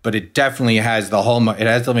is. But it definitely has the hallmark. It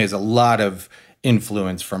definitely has a lot of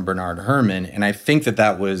influence from Bernard Herrmann, and I think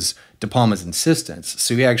that was De Palma's insistence.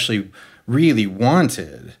 So he actually really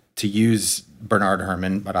wanted to use Bernard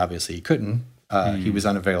Herrmann, but obviously he couldn't. He was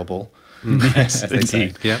unavailable. Yes,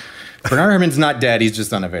 indeed. Yeah. Bernard Herrmann's not dead; he's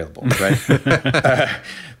just unavailable, right?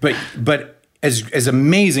 But as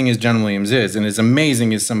amazing as John Williams is, and as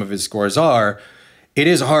amazing as some of his scores are, it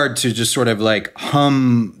is hard to just sort of like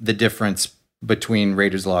hum the difference between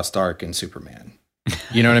Raiders of the Lost Ark and Superman.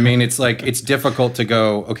 You know what I mean? It's like it's difficult to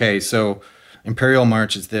go, okay, so Imperial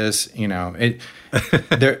March is this, you know.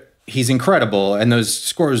 He's incredible, and those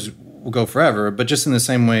scores will go forever. But just in the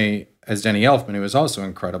same way as Danny Elfman, who is also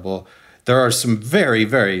incredible, there are some very,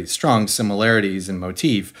 very strong similarities in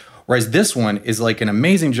motif, whereas this one is like an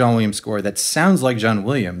amazing John Williams score that sounds like John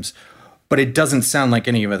Williams, but it doesn't sound like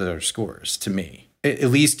any of other scores to me, at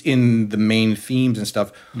least in the main themes and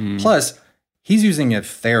stuff. Plus, he's using a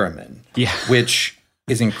theremin, which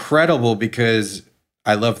is incredible because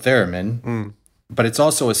I love theremin, but it's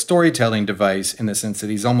also a storytelling device in the sense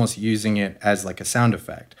that he's almost using it as like a sound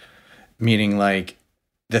effect, meaning like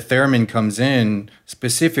the theremin comes in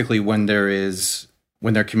specifically when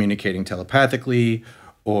they're communicating telepathically,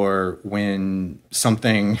 or when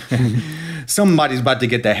somebody's about to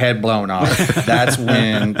get their head blown off. That's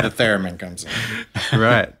when the theremin comes in.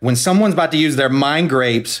 Right. When someone's about to use their mind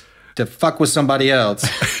grapes to fuck with somebody else,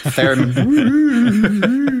 theremin.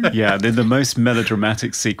 Yeah, the most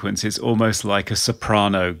melodramatic sequence is almost like a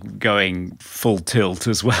soprano going full tilt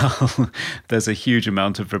as well. There's a huge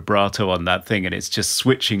amount of vibrato on that thing, and it's just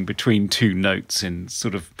switching between two notes in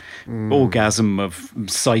sort of orgasm of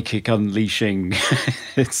psychic unleashing.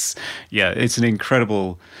 It's an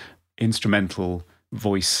incredible instrumental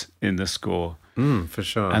voice in the score. For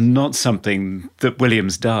sure. And not something that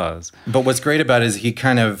Williams does. But what's great about it is he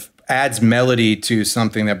kind of adds melody to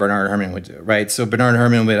something that Bernard Herrmann would do, right? So Bernard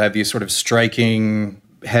Herrmann would have these sort of striking,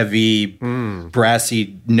 heavy,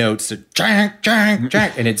 brassy notes that jank, jank,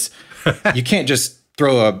 jank. And it's, you can't just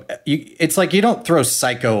it's like you don't throw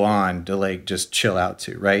Psycho on to like just chill out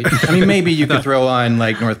to, right? I mean, maybe you could throw on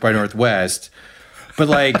like North by Northwest, but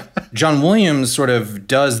like John Williams sort of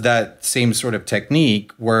does that same sort of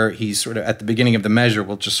technique where he sort of at the beginning of the measure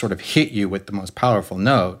will just sort of hit you with the most powerful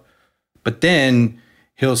note, but then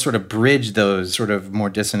he'll sort of bridge those sort of more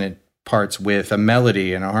dissonant parts with a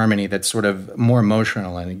melody and a harmony that's sort of more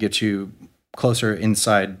emotional, and it gets you closer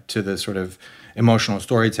inside to the sort of emotional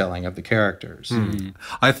storytelling of the characters.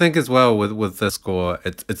 I think as well with this score,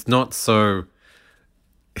 it's not so,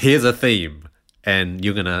 here's a theme and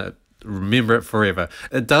you're gonna remember it forever.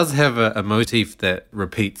 It does have a motif that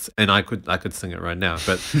repeats, and I could sing it right now,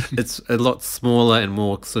 but it's a lot smaller and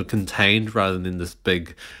more sort of contained rather than this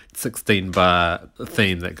big 16-bar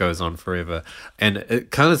theme that goes on forever. And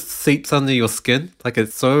it kind of seeps under your skin. Like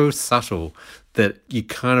it's so subtle that you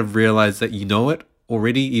kind of realize that you know it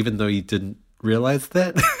already, even though you didn't realize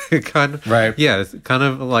that. It kind of, right. Yeah, it's kind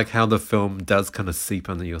of like how the film does kind of seep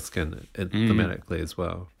under your skin thematically as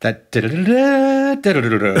well. That there's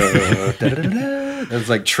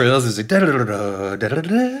like trills. There's like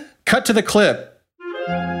cut to the clip.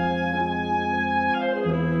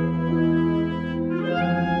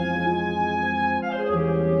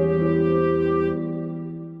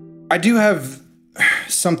 I do have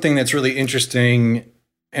something that's really interesting,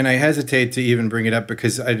 and I hesitate to even bring it up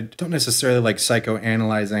because I don't necessarily like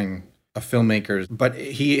psychoanalyzing a filmmaker, but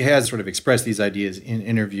he has sort of expressed these ideas in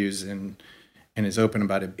interviews and is open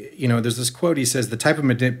about it. You know, there's this quote, he says, the type of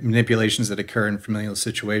manipulations that occur in familial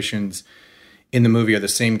situations in the movie are the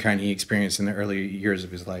same kind he experienced in the early years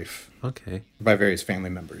of his life. Okay. By various family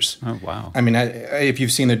members. Oh, wow. I mean, if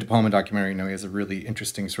you've seen the De Palma documentary, you know he has a really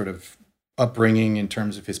interesting sort of upbringing in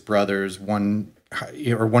terms of his brothers, one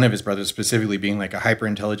of his brothers specifically being like a hyper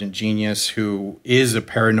intelligent genius who is a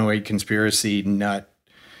paranoid conspiracy nut,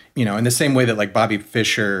 in the same way that like Bobby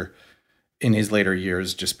Fischer in his later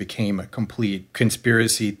years just became a complete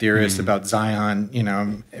conspiracy theorist about Zion,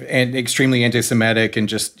 and extremely anti-Semitic, and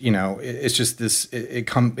just, it's just this,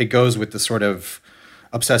 it goes with the sort of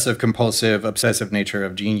obsessive nature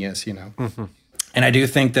of genius, And I do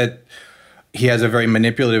think that he has a very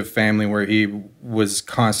manipulative family where he was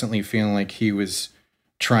constantly feeling like he was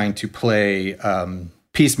trying to play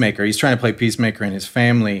peacemaker. He's trying to play peacemaker in his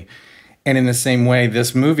family. And in the same way,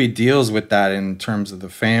 this movie deals with that in terms of the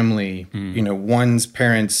family. One's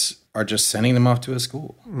parents are just sending them off to a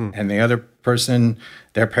school. And the other person,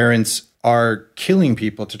 their parents are killing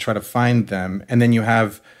people to try to find them. And then you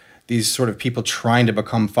have these sort of people trying to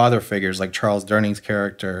become father figures like Charles Durning's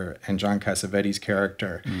character and John Cassavetes'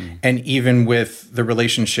 character. And even with the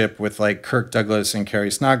relationship with like Kirk Douglas and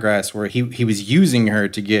Carrie Snodgrass, where he was using her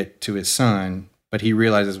to get to his son, but he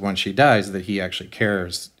realizes once she dies that he actually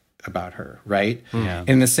cares about her, right? Yeah.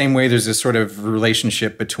 In the same way, there's this sort of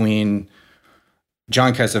relationship between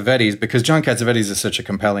John Cassavetes, because John Cassavetes is such a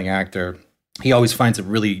compelling actor. He always finds a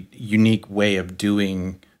really unique way of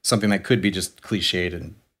doing something that could be just cliched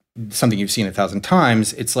and something you've seen 1,000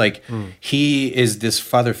 times. It's like he is this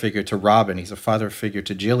father figure to Robin. He's a father figure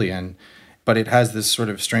to Jillian, but it has this sort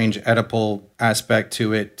of strange Oedipal aspect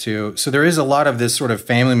to it too. So there is a lot of this sort of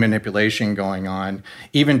family manipulation going on,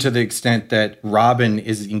 even to the extent that Robin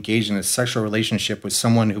is engaged in a sexual relationship with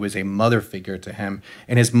someone who is a mother figure to him,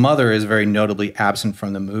 and his mother is very notably absent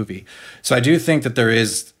from the movie. So I do think that there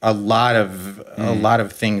is a lot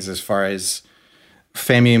of things as far as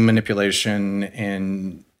family manipulation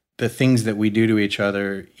and the things that we do to each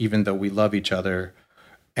other, even though we love each other,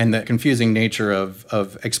 and the confusing nature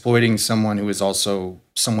of exploiting someone who is also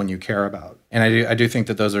someone you care about. And I do think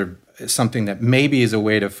that those are something that maybe is a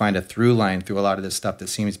way to find a through line through a lot of this stuff that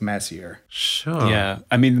seems messier. Sure. Yeah.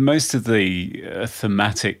 I mean, most of the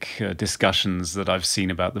thematic discussions that I've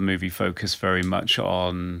seen about the movie focus very much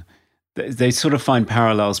on, they sort of find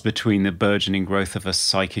parallels between the burgeoning growth of a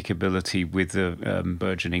psychic ability with the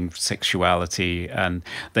burgeoning sexuality. And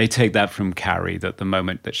they take that from Carrie, that the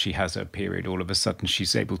moment that she has her period, all of a sudden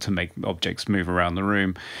she's able to make objects move around the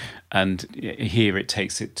room. And here it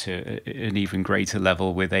takes it to an even greater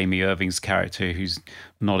level with Amy Irving's character, who's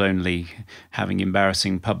not only having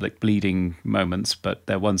embarrassing public bleeding moments, but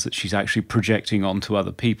they're ones that she's actually projecting onto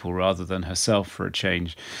other people rather than herself for a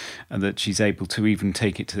change. And that she's able to even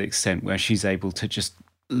take it to the extent where she's able to just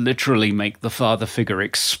literally make the father figure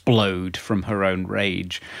explode from her own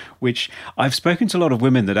rage, which I've spoken to a lot of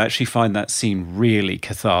women that actually find that scene really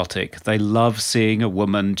cathartic. They love seeing a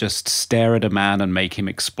woman just stare at a man and make him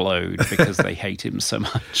explode because they hate him so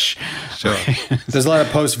much. Sure. There's a lot of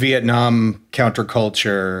post-Vietnam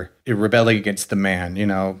counterculture rebelling against the man,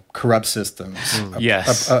 corrupt systems.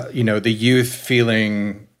 Yes. The youth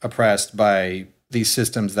feeling oppressed by these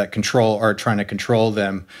systems that control or are trying to control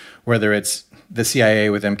them, whether it's the CIA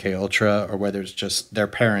with MK Ultra or whether it's just their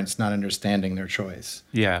parents not understanding their choice.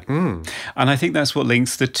 Yeah. And I think that's what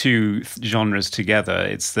links the two genres together.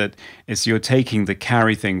 It's you're taking the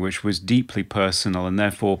Carrie thing, which was deeply personal and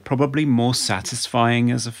therefore probably more satisfying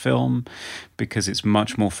as a film because it's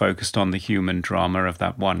much more focused on the human drama of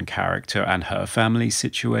that one character and her family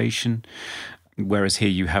situation. Whereas here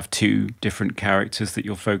you have two different characters that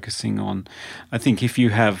you're focusing on. I think if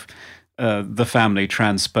you have the family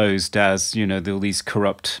transposed as, all these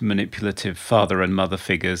corrupt, manipulative father and mother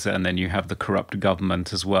figures, and then you have the corrupt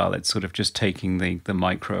government as well. It's sort of just taking the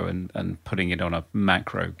micro and putting it on a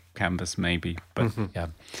macro canvas, maybe. But yeah,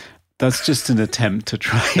 that's just an attempt to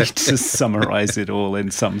try to summarize it all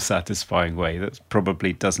in some satisfying way that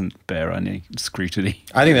probably doesn't bear any scrutiny.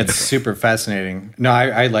 I think that's super fascinating. No,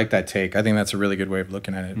 I like that take. I think that's a really good way of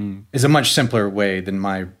looking at it. It's a much simpler way than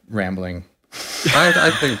my rambling.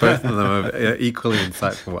 I think both of them are equally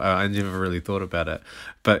insightful. I never really thought about it.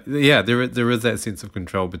 But yeah, there is that sense of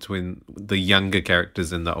control between the younger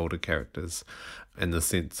characters and the older characters, in the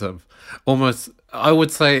sense of almost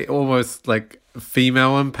like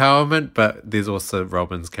female empowerment, but there's also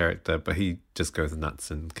Robin's character, but he just goes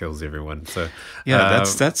nuts and kills everyone. So yeah,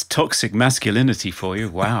 that's toxic masculinity for you.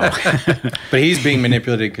 Wow. But he's being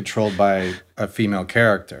manipulated and controlled by a female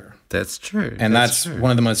character. That's true. And that's true.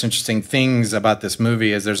 One of the most interesting things about this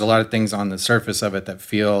movie is there's a lot of things on the surface of it that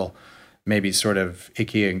feel maybe sort of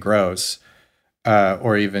icky and gross,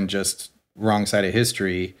 or even just wrong side of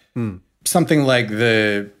history. Something like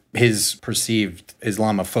the his perceived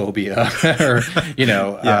Islamophobia or,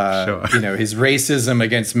 his racism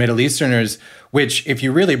against Middle Easterners, which if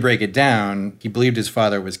you really break it down, he believed his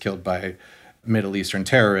father was killed by Middle Eastern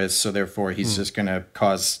terrorists. So therefore he's just going to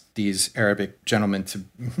cause these Arabic gentlemen to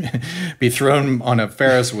be thrown on a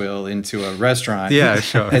Ferris wheel into a restaurant. Yeah,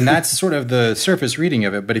 sure. And that's sort of the surface reading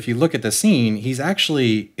of it. But if you look at the scene,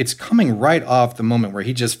 it's coming right off the moment where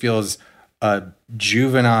he just feels a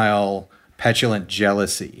juvenile, petulant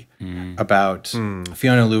jealousy about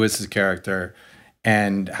Fiona Lewis's character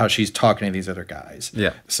and how she's talking to these other guys.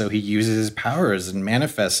 Yeah. So he uses his powers and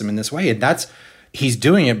manifests them in this way. And he's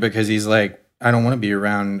doing it because he's like, I don't want to be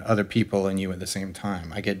around other people and you at the same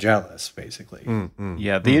time. I get jealous, basically.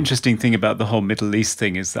 Yeah, the interesting thing about the whole Middle East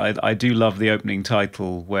thing is that I do love the opening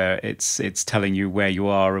title where it's telling you where you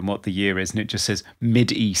are and what the year is, and it just says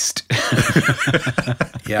Mid-East.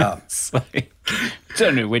 Yeah. It's like,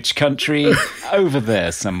 don't know which country, over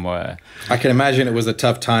there somewhere. I can imagine it was a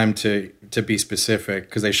tough time to be specific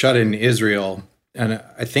because they shot it in Israel. And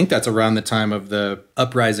I think that's around the time of the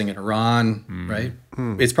uprising in Iran, right?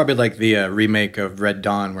 It's probably like the remake of Red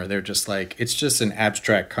Dawn, where they're just like, it's just an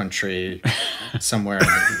abstract country somewhere in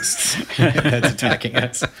the East that's attacking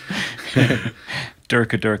us.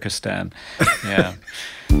 Durkistan. Yeah.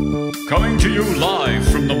 Coming to you live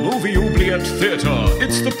from the Movie Oubliette Theatre,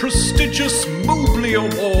 it's the prestigious Mobley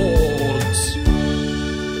Awards.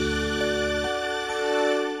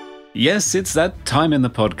 Yes, it's that time in the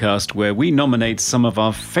podcast where we nominate some of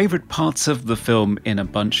our favourite parts of the film in a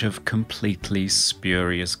bunch of completely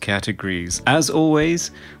spurious categories. As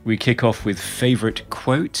always, we kick off with favourite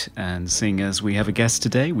quote, and seeing as we have a guest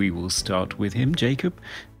today, we will start with him. Jacob,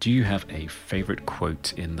 do you have a favourite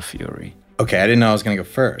quote in The Fury? Okay, I didn't know I was going to go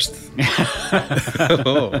first. Yeah.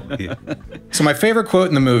 So my favorite quote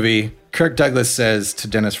in the movie, Kirk Douglas says to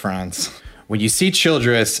Dennis Franz, "When you see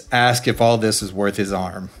Childress, ask if all this is worth his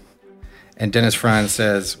arm." And Dennis Franz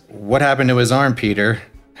says, "What happened to his arm, Peter?"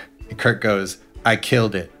 And Kirk goes, "I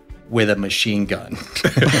killed it with a machine gun."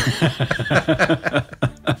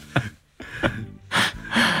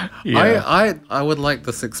 Yeah. I would like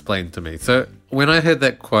this explained to me. So when I heard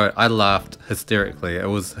that quote, I laughed hysterically. It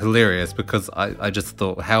was hilarious because I just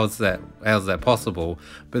thought, how is that possible?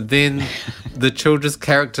 But then the Childress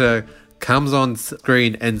character comes on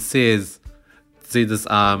screen and says, "See this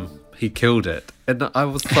arm? He killed it." And I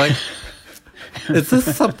was like, is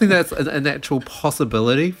this something that's an actual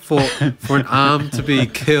possibility for an arm to be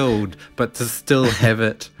killed but to still have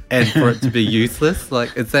it and for it to be useless?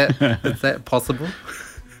 Like, is that possible?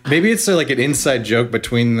 Maybe it's like an inside joke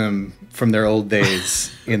between them from their old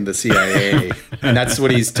days in the CIA. And that's what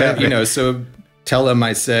he's so tell him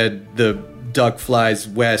I said the duck flies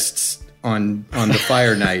west on the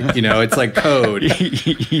fire night. It's like code.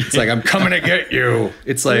 It's like, I'm coming to get you.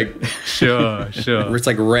 It's like Sure. where it's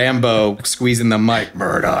like Rambo squeezing the mic.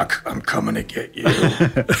 Murdoch, I'm coming to get you.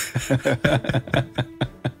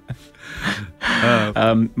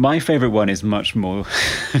 My favourite one is much more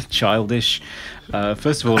childish.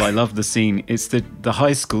 First of all, I love the scene. It's the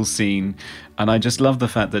high school scene, and I just love the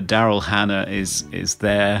fact that Daryl Hannah is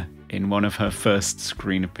there in one of her first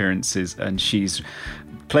screen appearances, and she's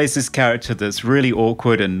plays this character that's really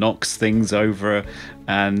awkward and knocks things over.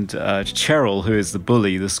 And Cheryl, who is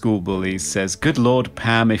the school bully, says, "Good Lord,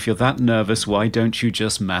 Pam, if you're that nervous, why don't you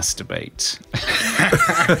just masturbate?"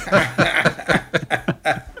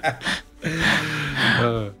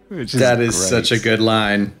 That is such a good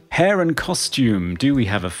line. Hair and costume. Do we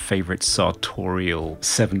have a favourite sartorial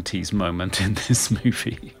 70s moment in this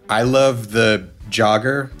movie? I love the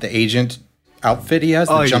jogger, the agent outfit he has,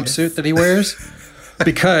 the jumpsuit that he wears.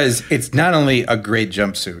 Because it's not only a great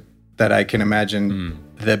jumpsuit that I can imagine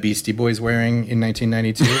the Beastie Boys wearing in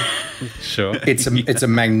 1992. Sure. It's a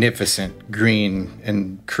magnificent green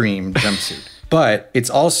and cream jumpsuit. But it's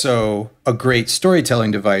also a great storytelling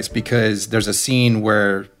device because there's a scene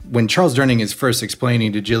where when Charles Durning is first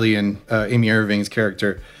explaining to Gillian, Amy Irving's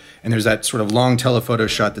character, and there's that sort of long telephoto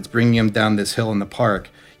shot that's bringing him down this hill in the park,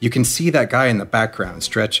 you can see that guy in the background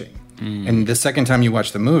stretching. And the second time you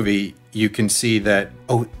watch the movie, you can see that,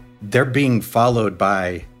 they're being followed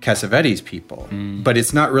by Cassavetes people. But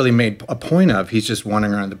it's not really made a point of. He's just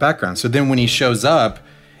wandering around in the background. So then when he shows up,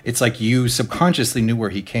 it's like you subconsciously knew where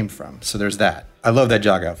he came from. So there's that. I love that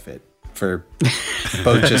jog outfit for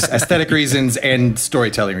both just aesthetic reasons and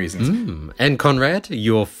storytelling reasons. And Conrad,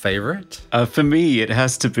 your favorite? For me, it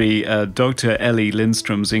has to be Dr. Ellie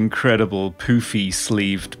Lindstrom's incredible poofy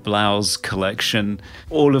sleeved blouse collection.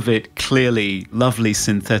 All of it clearly lovely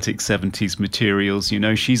synthetic 70s materials.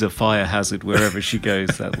 She's a fire hazard wherever she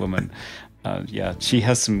goes, that woman. Yeah, she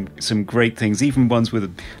has some great things, even ones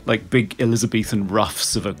with like big Elizabethan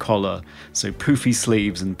ruffs of a collar, so poofy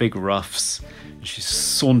sleeves and big ruffs. She's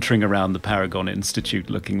sauntering around the Paragon Institute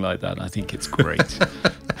looking like that. I think it's great.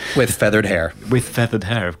 With feathered hair. With feathered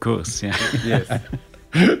hair, of course, yeah. Yes.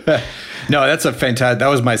 No, that's a fantastic... That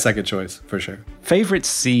was my second choice, for sure. Favorite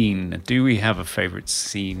scene. Do we have a favorite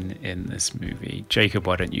scene in this movie? Jacob,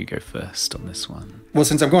 why don't you go first on this one? Well,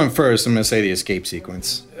 since I'm going first, I'm going to say the escape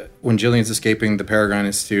sequence. When Jillian's escaping the Paragon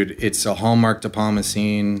Institute, it's a hallmark De Palma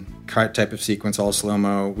scene, type of sequence, all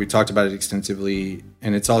slow-mo. We talked about it extensively,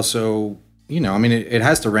 and it's also... it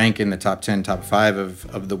has to rank in the top 10, top 5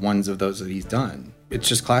 of the ones of those that he's done. It's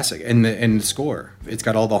just classic. And the score. It's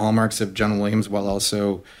got all the hallmarks of John Williams while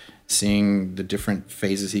also seeing the different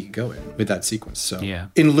phases he could go in with that sequence. So yeah.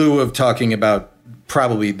 In lieu of talking about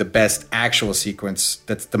probably the best actual sequence,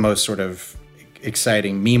 that's the most sort of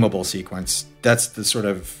exciting, memeable sequence, that's the sort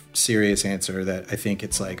of serious answer that I think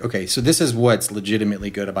it's like, okay, so this is what's legitimately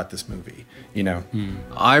good about this movie,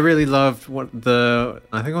 I really loved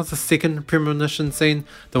I think it was the second premonition scene,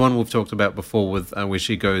 the one we've talked about before with where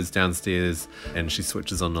she goes downstairs and she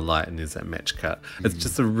switches on the light and there's that match cut. It's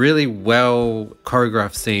just a really well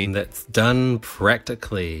choreographed scene that's done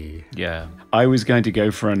practically. Yeah. I was going to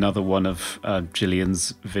go for another one of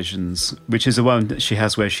Gillian's visions, which is the one that she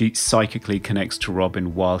has where she psychically connects to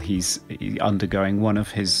Robin while he's undergoing one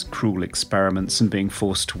of his cruel experiments and being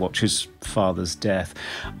forced to watch his father's death.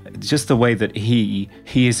 Just the way that he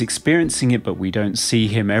is experiencing it, but we don't see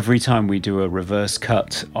him. Every time we do a reverse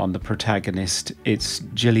cut on the protagonist, it's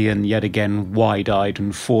Gillian yet again wide-eyed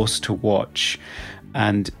and forced to watch.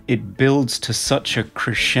 And it builds to such a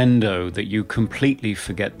crescendo that you completely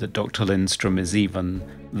forget that Dr. Lindstrom is even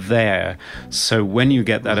there. So when you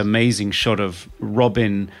get that amazing shot of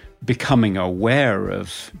Robin becoming aware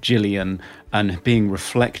of Gillian and being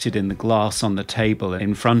reflected in the glass on the table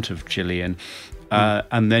in front of Gillian,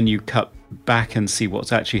 and then you cut back and see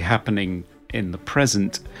what's actually happening in the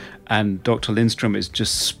present, and Dr. Lindstrom is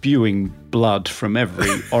just spewing blood from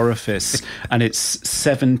every orifice, and it's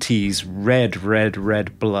 70s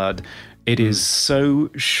red blood. It is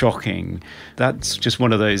so shocking. That's just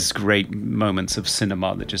one of those great moments of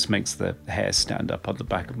cinema that just makes the hair stand up on the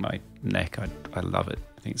back of my neck. I love it.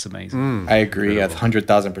 I think it's amazing. I agree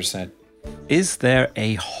 100,000%. Is there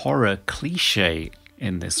a horror cliche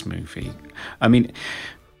in this movie? I mean,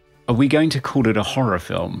 are we going to call it a horror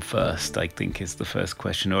film first, I think is the first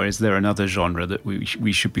question, or is there another genre that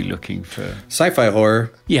we should be looking for? Sci-fi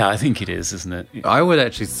horror. Yeah, I think it is, isn't it? I would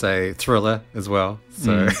actually say thriller as well.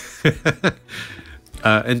 So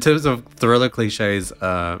in terms of thriller cliches,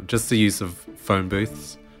 just the use of phone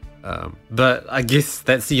booths. But I guess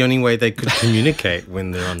that's the only way they could communicate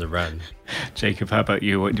when they're on the run. Jacob, how about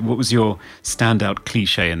you? What was your standout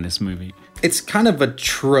cliche in this movie? It's kind of a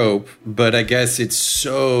trope, but I guess it's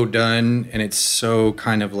so done and it's so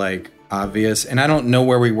kind of like obvious. And I don't know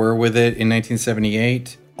where we were with it in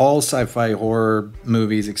 1978. All sci-fi horror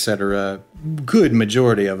movies, etc., good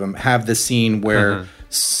majority of them have the scene where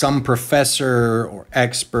some professor or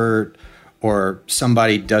expert or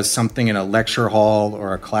somebody does something in a lecture hall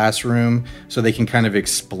or a classroom so they can kind of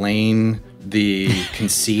explain the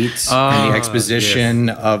conceits and the exposition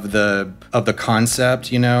of the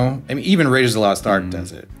concept, I mean, even Raiders of the Lost Ark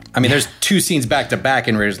does it. I mean, there's two scenes back to back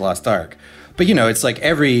in Raiders of the Lost Ark. But, it's like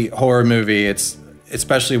every horror movie, it's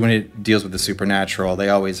especially when it deals with the supernatural, they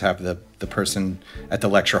always have the person at the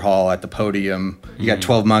lecture hall, at the podium. You got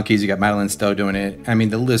 12 Monkeys, you got Madeline Stowe doing it. I mean,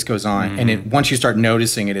 the list goes on. And once you start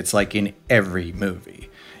noticing it, it's like in every movie.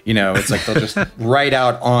 It's like they'll just write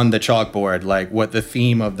out on the chalkboard like what the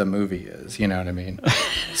theme of the movie is. You know what I mean?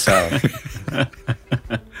 So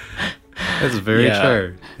that's very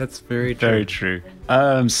true. That's very true. Very true.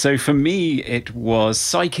 So for me, it was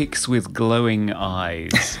psychics with glowing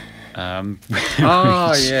eyes.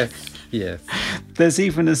 Yes. There's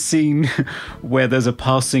even a scene where there's a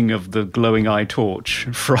passing of the glowing eye torch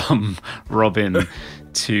from Robin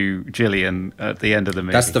to Gillian at the end of the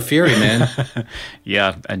movie. That's the Fury, man.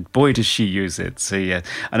 Yeah, and boy does she use it. So yeah,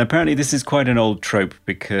 and apparently this is quite an old trope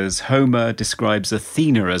because Homer describes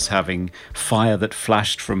Athena as having fire that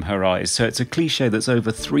flashed from her eyes. So it's a cliche that's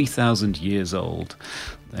over 3,000 years old.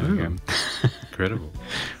 There we go. Incredible.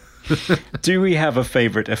 Do we have a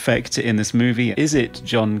favourite effect in this movie? Is it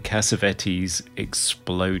John Cassavetes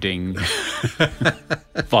exploding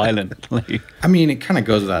violently? I mean, it kind of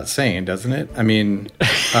goes without saying, doesn't it? I mean,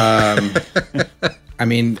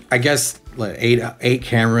 I guess like eight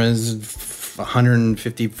cameras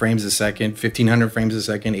 150 frames a second, 1500 frames a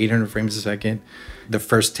second, 800 frames a second. The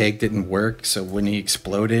first take didn't work, so when he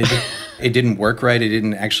exploded, it didn't work right. It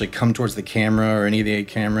didn't actually come towards the camera or any of the 8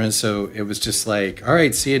 cameras, so it was just like, all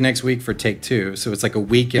right, see you next week for take 2. So it's like a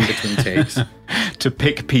week in between takes. To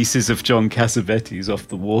pick pieces of John Cassavetes off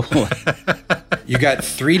the wall. You got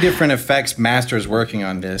 3 different effects masters working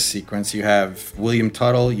on this sequence. You have William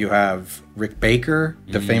Tuttle, you have Rick Baker,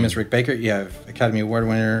 the famous Rick Baker, you have Academy Award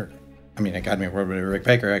winner Rick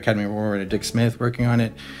Baker, Academy Award winner Dick Smith working on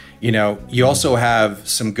it. You know, you also have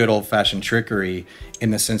some good old-fashioned trickery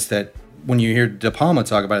in the sense that when you hear De Palma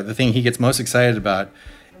talk about it, the thing he gets most excited about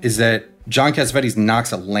is that John Cassavetes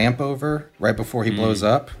knocks a lamp over right before he blows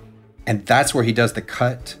up, and that's where he does the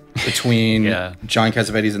cut between John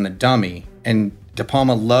Cassavetes and the dummy. And De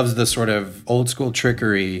Palma loves the sort of old-school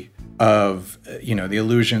trickery of, you know, the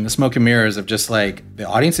illusion, the smoke and mirrors of just like the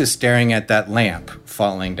audience is staring at that lamp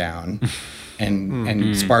falling down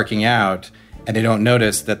and sparking out, and they don't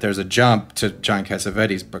notice that there's a jump to John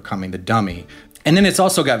Cassavetes becoming the dummy. And then it's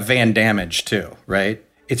also got Van Damage too, right?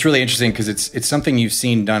 It's really interesting because it's something you've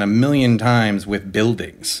seen done a million times with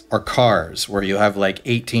buildings or cars, where you have like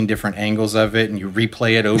 18 different angles of it and you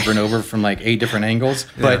replay it over and over from like 8 different angles.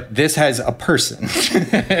 Yeah. But this has a person.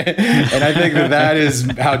 And I think that is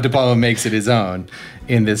how De Palma makes it his own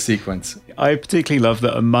in this sequence. I particularly love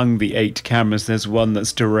that among the 8 cameras, there's one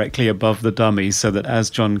that's directly above the dummy, so that as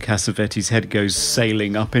John Cassavetes' head goes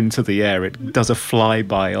sailing up into the air, it does a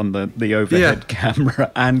flyby on the overhead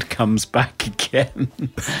camera and comes back again.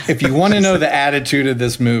 If you want to know the attitude of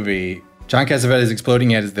this movie, John Cassavetes' exploding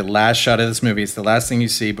head is the last shot of this movie. It's the last thing you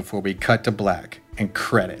see before we cut to black and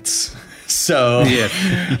credits. So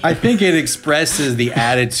I think it expresses the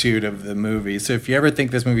attitude of the movie. So if you ever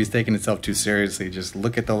think this movie is taking itself too seriously, just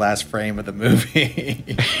look at the last frame of the movie.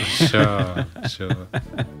 Sure.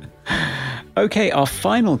 Okay, our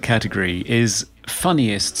final category is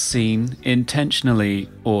funniest scene, intentionally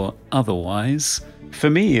or otherwise. For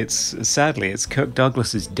me, it's Kirk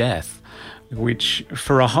Douglas's death, which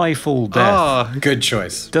for a high fall death, good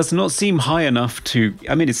choice, does not seem high enough to,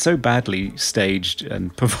 I mean, it's so badly staged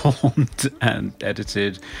and performed and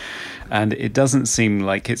edited, and it doesn't seem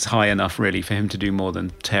like it's high enough really for him to do more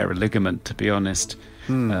than tear a ligament, to be honest.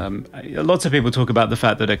 Lots of people talk about the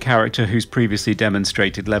fact that a character who's previously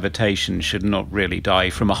demonstrated levitation should not really die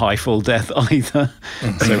from a high fall death either.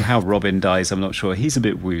 So how Robin dies, I'm not sure. He's a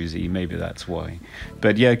bit woozy, maybe that's why.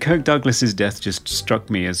 But yeah, Kirk Douglas's death just struck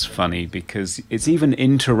me as funny because it's even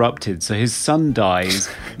interrupted. So his son dies,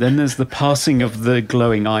 then there's the passing of the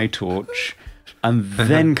glowing eye torch, and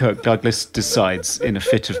then Kirk Douglas decides, in a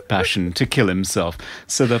fit of passion, to kill himself.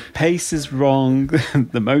 So the pace is wrong,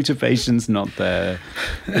 the motivation's not there,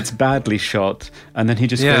 it's badly shot, and then he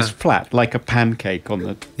just goes flat, like a pancake on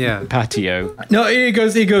the patio. No, he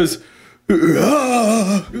goes,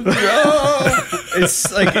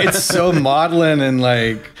 it's like, it's so maudlin and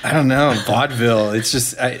like, I don't know, vaudeville. It's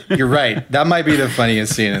just, you're right. That might be the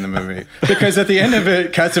funniest scene in the movie. Because at the end of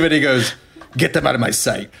it, Cassavetes goes, "Get them out of my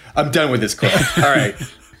sight. I'm done with this crap. All right.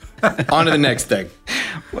 On to the next thing."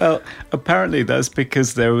 Well, apparently that's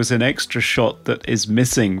because there was an extra shot that is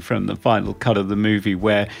missing from the final cut of the movie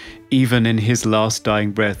where even in his last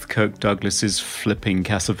dying breath, Kirk Douglas is flipping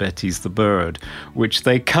Cassavetes the bird, which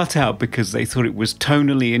they cut out because they thought it was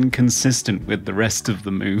tonally inconsistent with the rest of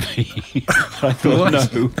the movie. I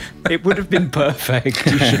thought, no, it would have been perfect.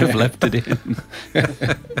 You should have left it in.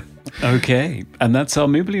 Okay, and that's our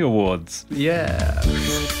Mobley Awards. Yeah.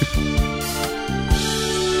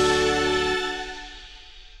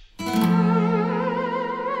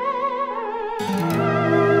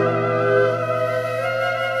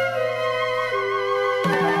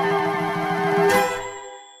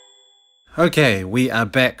 Okay, we are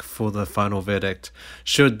back for the final verdict.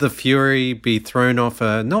 Should the Fury be thrown off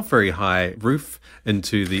a not very high roof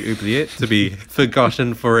into the oubliette to be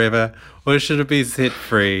forgotten forever, or should it be set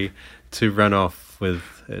free to run off with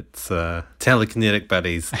its telekinetic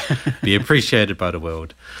buddies, be appreciated by the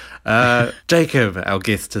world? Jacob, our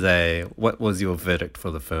guest today, what was your verdict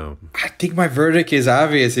for the film? I think my verdict is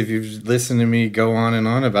obvious if you've listened to me go on and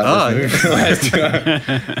on about this movie.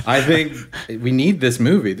 I think we need this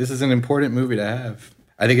movie. This is an important movie to have.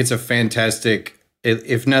 I think it's a fantastic,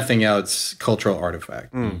 if nothing else, cultural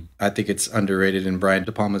artifact. I think it's underrated in Brian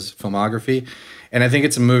De Palma's filmography. And I think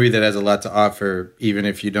it's a movie that has a lot to offer, even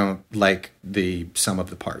if you don't like the sum of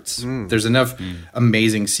the parts. There's enough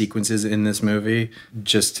amazing sequences in this movie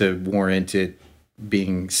just to warrant it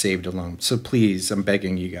being saved alone. So please, I'm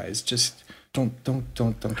begging you guys, just don't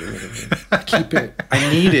get rid of it. Keep it. I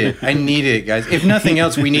need it, guys. If nothing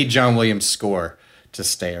else, we need John Williams' score to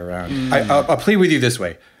stay around. I'll plead with you this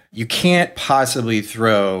way. You can't possibly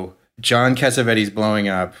throw John Cassavetes blowing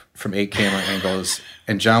up from 8 camera angles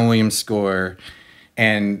and John Williams' score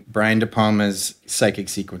and Brian De Palma's psychic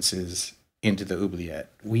sequences into the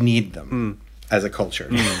oubliette. We need them as a culture.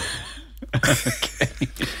 Okay.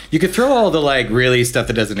 You could throw all the really stuff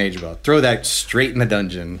that doesn't age well. Throw that straight in the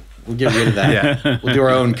dungeon. We'll get rid of that. We'll do our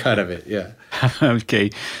own cut of it. Yeah.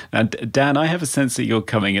 Okay. And Dan, I have a sense that you're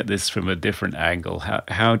coming at this from a different angle.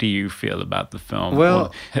 How do you feel about the film?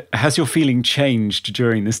 Well, has your feeling changed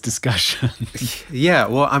during this discussion? Yeah.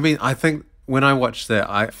 Well, I mean, I think when I watched it,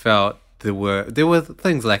 I felt there were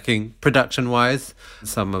things lacking production-wise.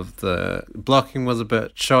 Some of the blocking was a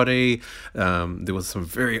bit shoddy. There was some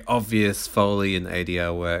very obvious Foley and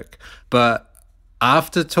ADR work. But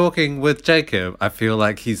after talking with Jacob, I feel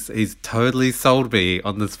like he's totally sold me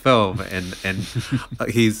on this film, and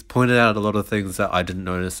he's pointed out a lot of things that I didn't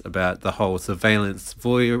notice about the whole surveillance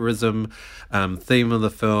voyeurism theme of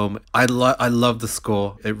the film. I love the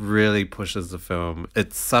score. It really pushes the film.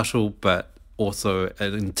 It's subtle, but also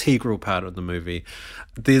an integral part of the movie.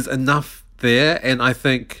 There's enough there, and I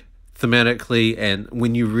think thematically, and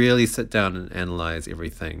when you really sit down and analyze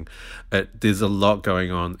everything, there's a lot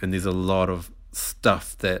going on, and there's a lot of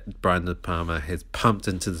stuff that Brian De Palma has pumped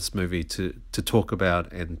into this movie to talk about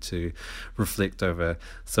and to reflect over.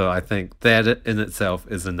 So I think that in itself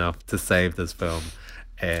is enough to save this film.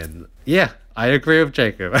 And yeah, I agree with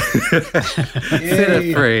Jacob. Set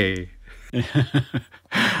it free.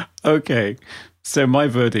 Okay. So my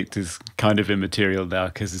verdict is kind of immaterial now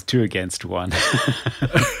because it's 2 against 1.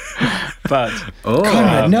 But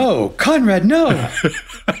Conrad, no.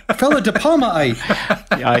 Fellow De Palma-ite.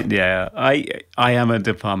 I am a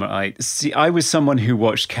De Palma-ite. See, I was someone who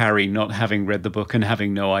watched Carrie not having read the book and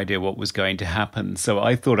having no idea what was going to happen. So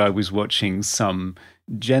I thought I was watching some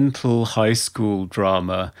gentle high school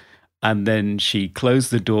drama. And then she closed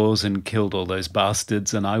the doors and killed all those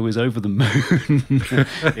bastards, and I was over the moon.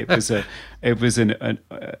 It was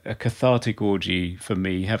a cathartic orgy for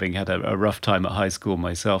me, having had a rough time at high school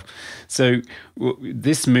myself. So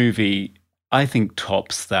this movie, I think,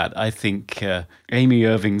 tops that. I think Amy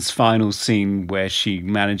Irving's final scene where she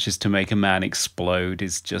manages to make a man explode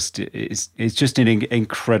is just an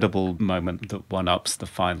incredible moment that one-ups the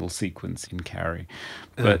final sequence in Carrie.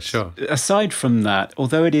 But sure. Aside from that,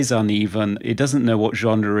 although it is uneven, it doesn't know what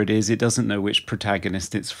genre it is, it doesn't know which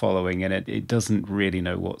protagonist it's following, and it doesn't really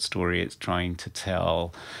know what story it's trying to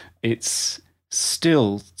tell. It's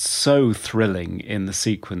still so thrilling in the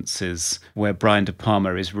sequences where Brian De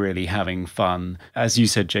Palma is really having fun. As you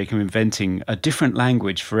said, Jacob, inventing a different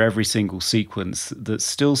language for every single sequence that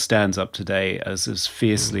still stands up today as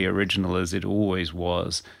fiercely original as it always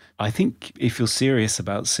was. I think if you're serious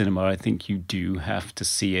about cinema, I think you do have to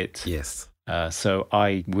see it. Yes. So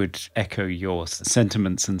I would echo your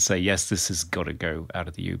sentiments and say, yes, this has got to go out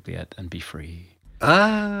of the oubliette and be free.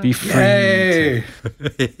 Be free.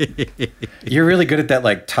 You're really good at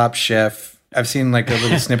that, Top Chef. I've seen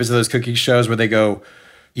little snippets of those cooking shows where they go,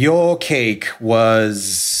 your cake was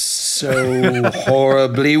so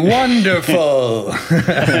horribly wonderful.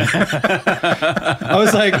 I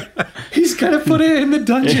was like, he's gonna put it in the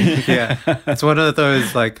dungeon. Yeah, it's one of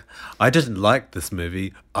those I didn't like this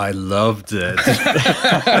movie, I loved it.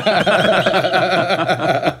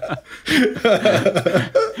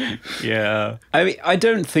 Yeah, I mean, I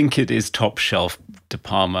don't think it is top shelf De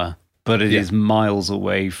Palma, but it is miles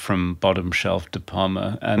away from bottom shelf De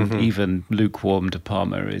Palma, and even lukewarm De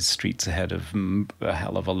Palma is streets ahead of a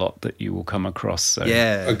hell of a lot that you will come across. So.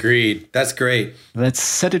 Yeah, agreed. That's great. Let's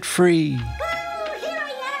set it free. Oh, here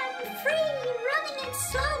I am, free, running in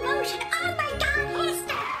slow motion. Oh my God,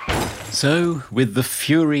 Hester! So, with the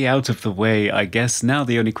fury out of the way, I guess now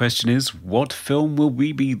the only question is, what film will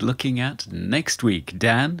we be looking at next week?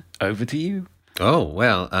 Dan, over to you. Oh,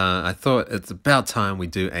 well, I thought it's about time we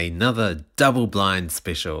do another double blind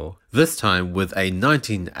special. This time with a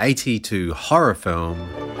 1982 horror film,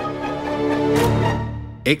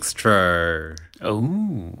 Extra.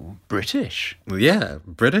 Oh, British. Yeah,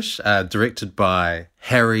 British, directed by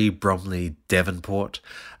Harry Bromley Davenport.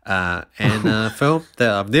 And a film that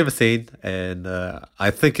I've never seen, and I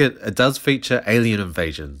think it does feature alien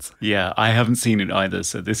invasions. Yeah, I haven't seen it either,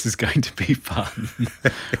 so this is going to be fun.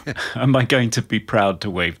 Am I going to be proud to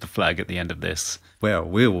wave the flag at the end of this? Well,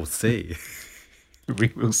 we will see.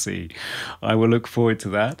 We will see. I will look forward to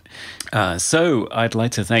that. So I'd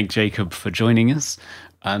like to thank Jacob for joining us.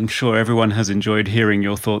 I'm sure everyone has enjoyed hearing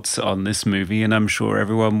your thoughts on this movie, and I'm sure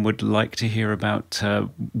everyone would like to hear about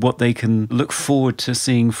what they can look forward to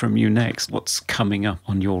seeing from you next. What's coming up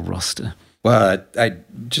on your roster? Well, I'd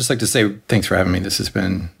just like to say thanks for having me. This has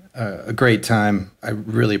been a great time. I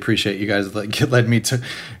really appreciate you guys led me to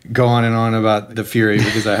go on and on about The Fury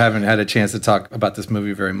because I haven't had a chance to talk about this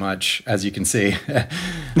movie very much, as you can see.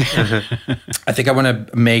 I think I want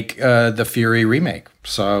to make The Fury remake.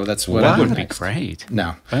 So that's what that would be great.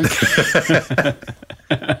 No. Okay.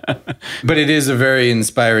 But it is a very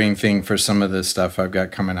inspiring thing for some of the stuff I've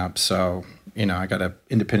got coming up. So, I got an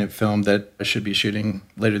independent film that I should be shooting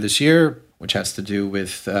later this year, which has to do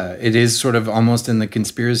with, it is sort of almost in the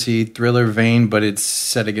conspiracy thriller vein, but it's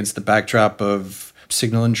set against the backdrop of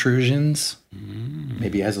signal intrusions.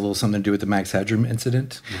 Maybe it has a little something to do with the Max Headroom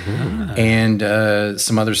incident. And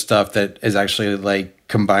some other stuff that is actually like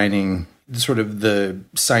combining sort of the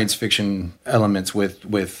science fiction elements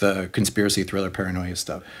with conspiracy thriller paranoia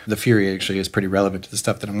stuff. The Fury actually is pretty relevant to the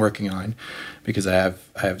stuff that I'm working on because I have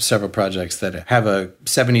several projects that have a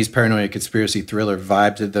 70s paranoia conspiracy thriller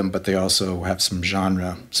vibe to them, but they also have some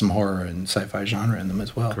genre, some horror and sci-fi genre in them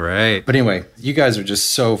as well. Great. But anyway, you guys are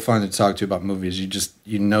just so fun to talk to about movies.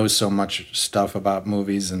 You know so much stuff about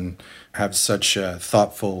movies and have such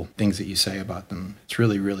thoughtful things that you say about them. It's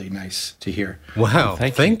really, really nice to hear. Wow,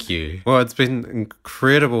 thank you. Well, it's been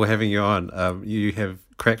incredible having you on. You have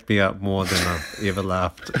cracked me up more than I've ever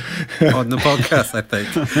laughed on the podcast, I think.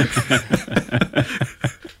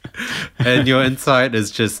 And your insight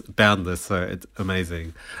is just boundless, so it's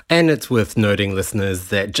amazing. And it's worth noting, listeners,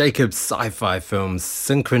 that Jacob's sci-fi film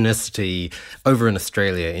Synchronicity, over in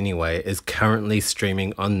Australia anyway, is currently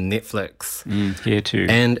streaming on Netflix. Here too.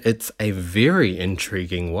 And it's a very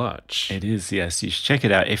intriguing watch. It is, yes. You should check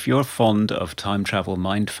it out. If you're fond of time travel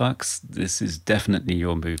mindfucks, this is definitely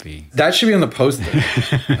your movie. That should be on the poster.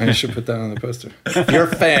 I should put that on the poster. If you're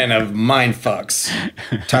a fan of mindfucks,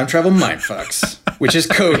 time travel mindfucks, which is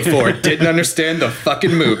code for didn't understand the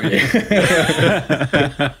fucking movie.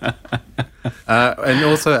 And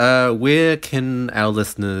also, where can our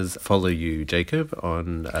listeners follow you, Jacob,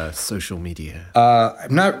 on social media?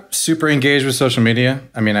 I'm not super engaged with social media.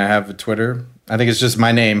 I mean, I have a Twitter. I think it's just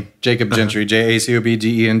my name, Jacob Gentry,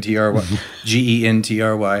 JACOBGENTRY.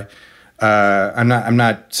 GENTRY. I'm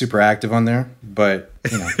not super active on there, but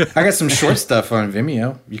I got some short stuff on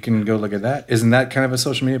Vimeo. You can go look at that. Isn't that kind of a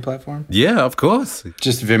social media platform? Yeah, of course.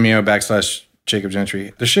 Just Vimeo / Jacob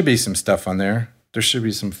Gentry. There should be some stuff on there. There should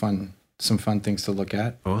be some fun things to look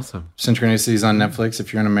at. Awesome. Synchronicity is on Netflix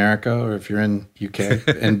if you're in America or if you're in UK.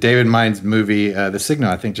 And David Mine's movie, The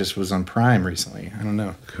Signal, I think just was on Prime recently. I don't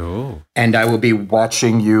know. Cool. And I will be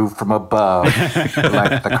watching you from above,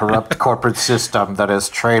 like the corrupt corporate system that is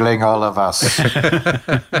trailing all of us.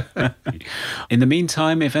 In the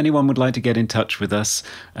meantime, if anyone would like to get in touch with us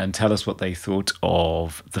and tell us what they thought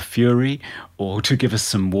of The Fury or to give us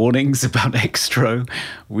some warnings about Extro,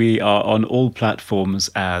 we are on all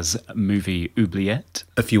platforms as Movie Oubliette.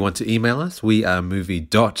 If you want to email us, we are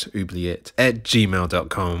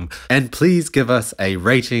movie.oubliette@gmail.com. And please give us a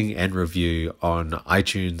rating and review on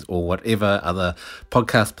iTunes or whatever other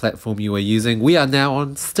podcast platform you are using. We are now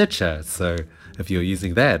on Stitcher, so if you're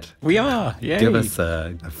using that, we are. Yay. Give us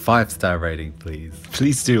a 5-star rating, please.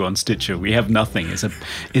 Please do on Stitcher. We have nothing. It's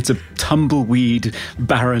a tumbleweed,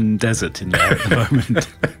 barren desert in there at the moment.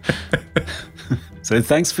 So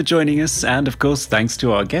thanks for joining us. And of course, thanks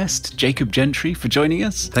to our guest, Jacob Gentry, for joining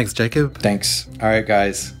us. Thanks, Jacob. Thanks. All right,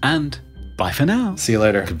 guys. And bye for now. See you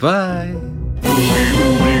later. Goodbye.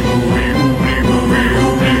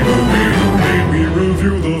 We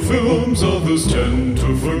review the films others tend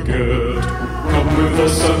to forget. Come with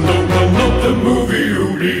us and open up the movie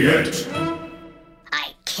Oubliette.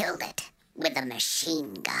 I killed it with a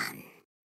machine gun.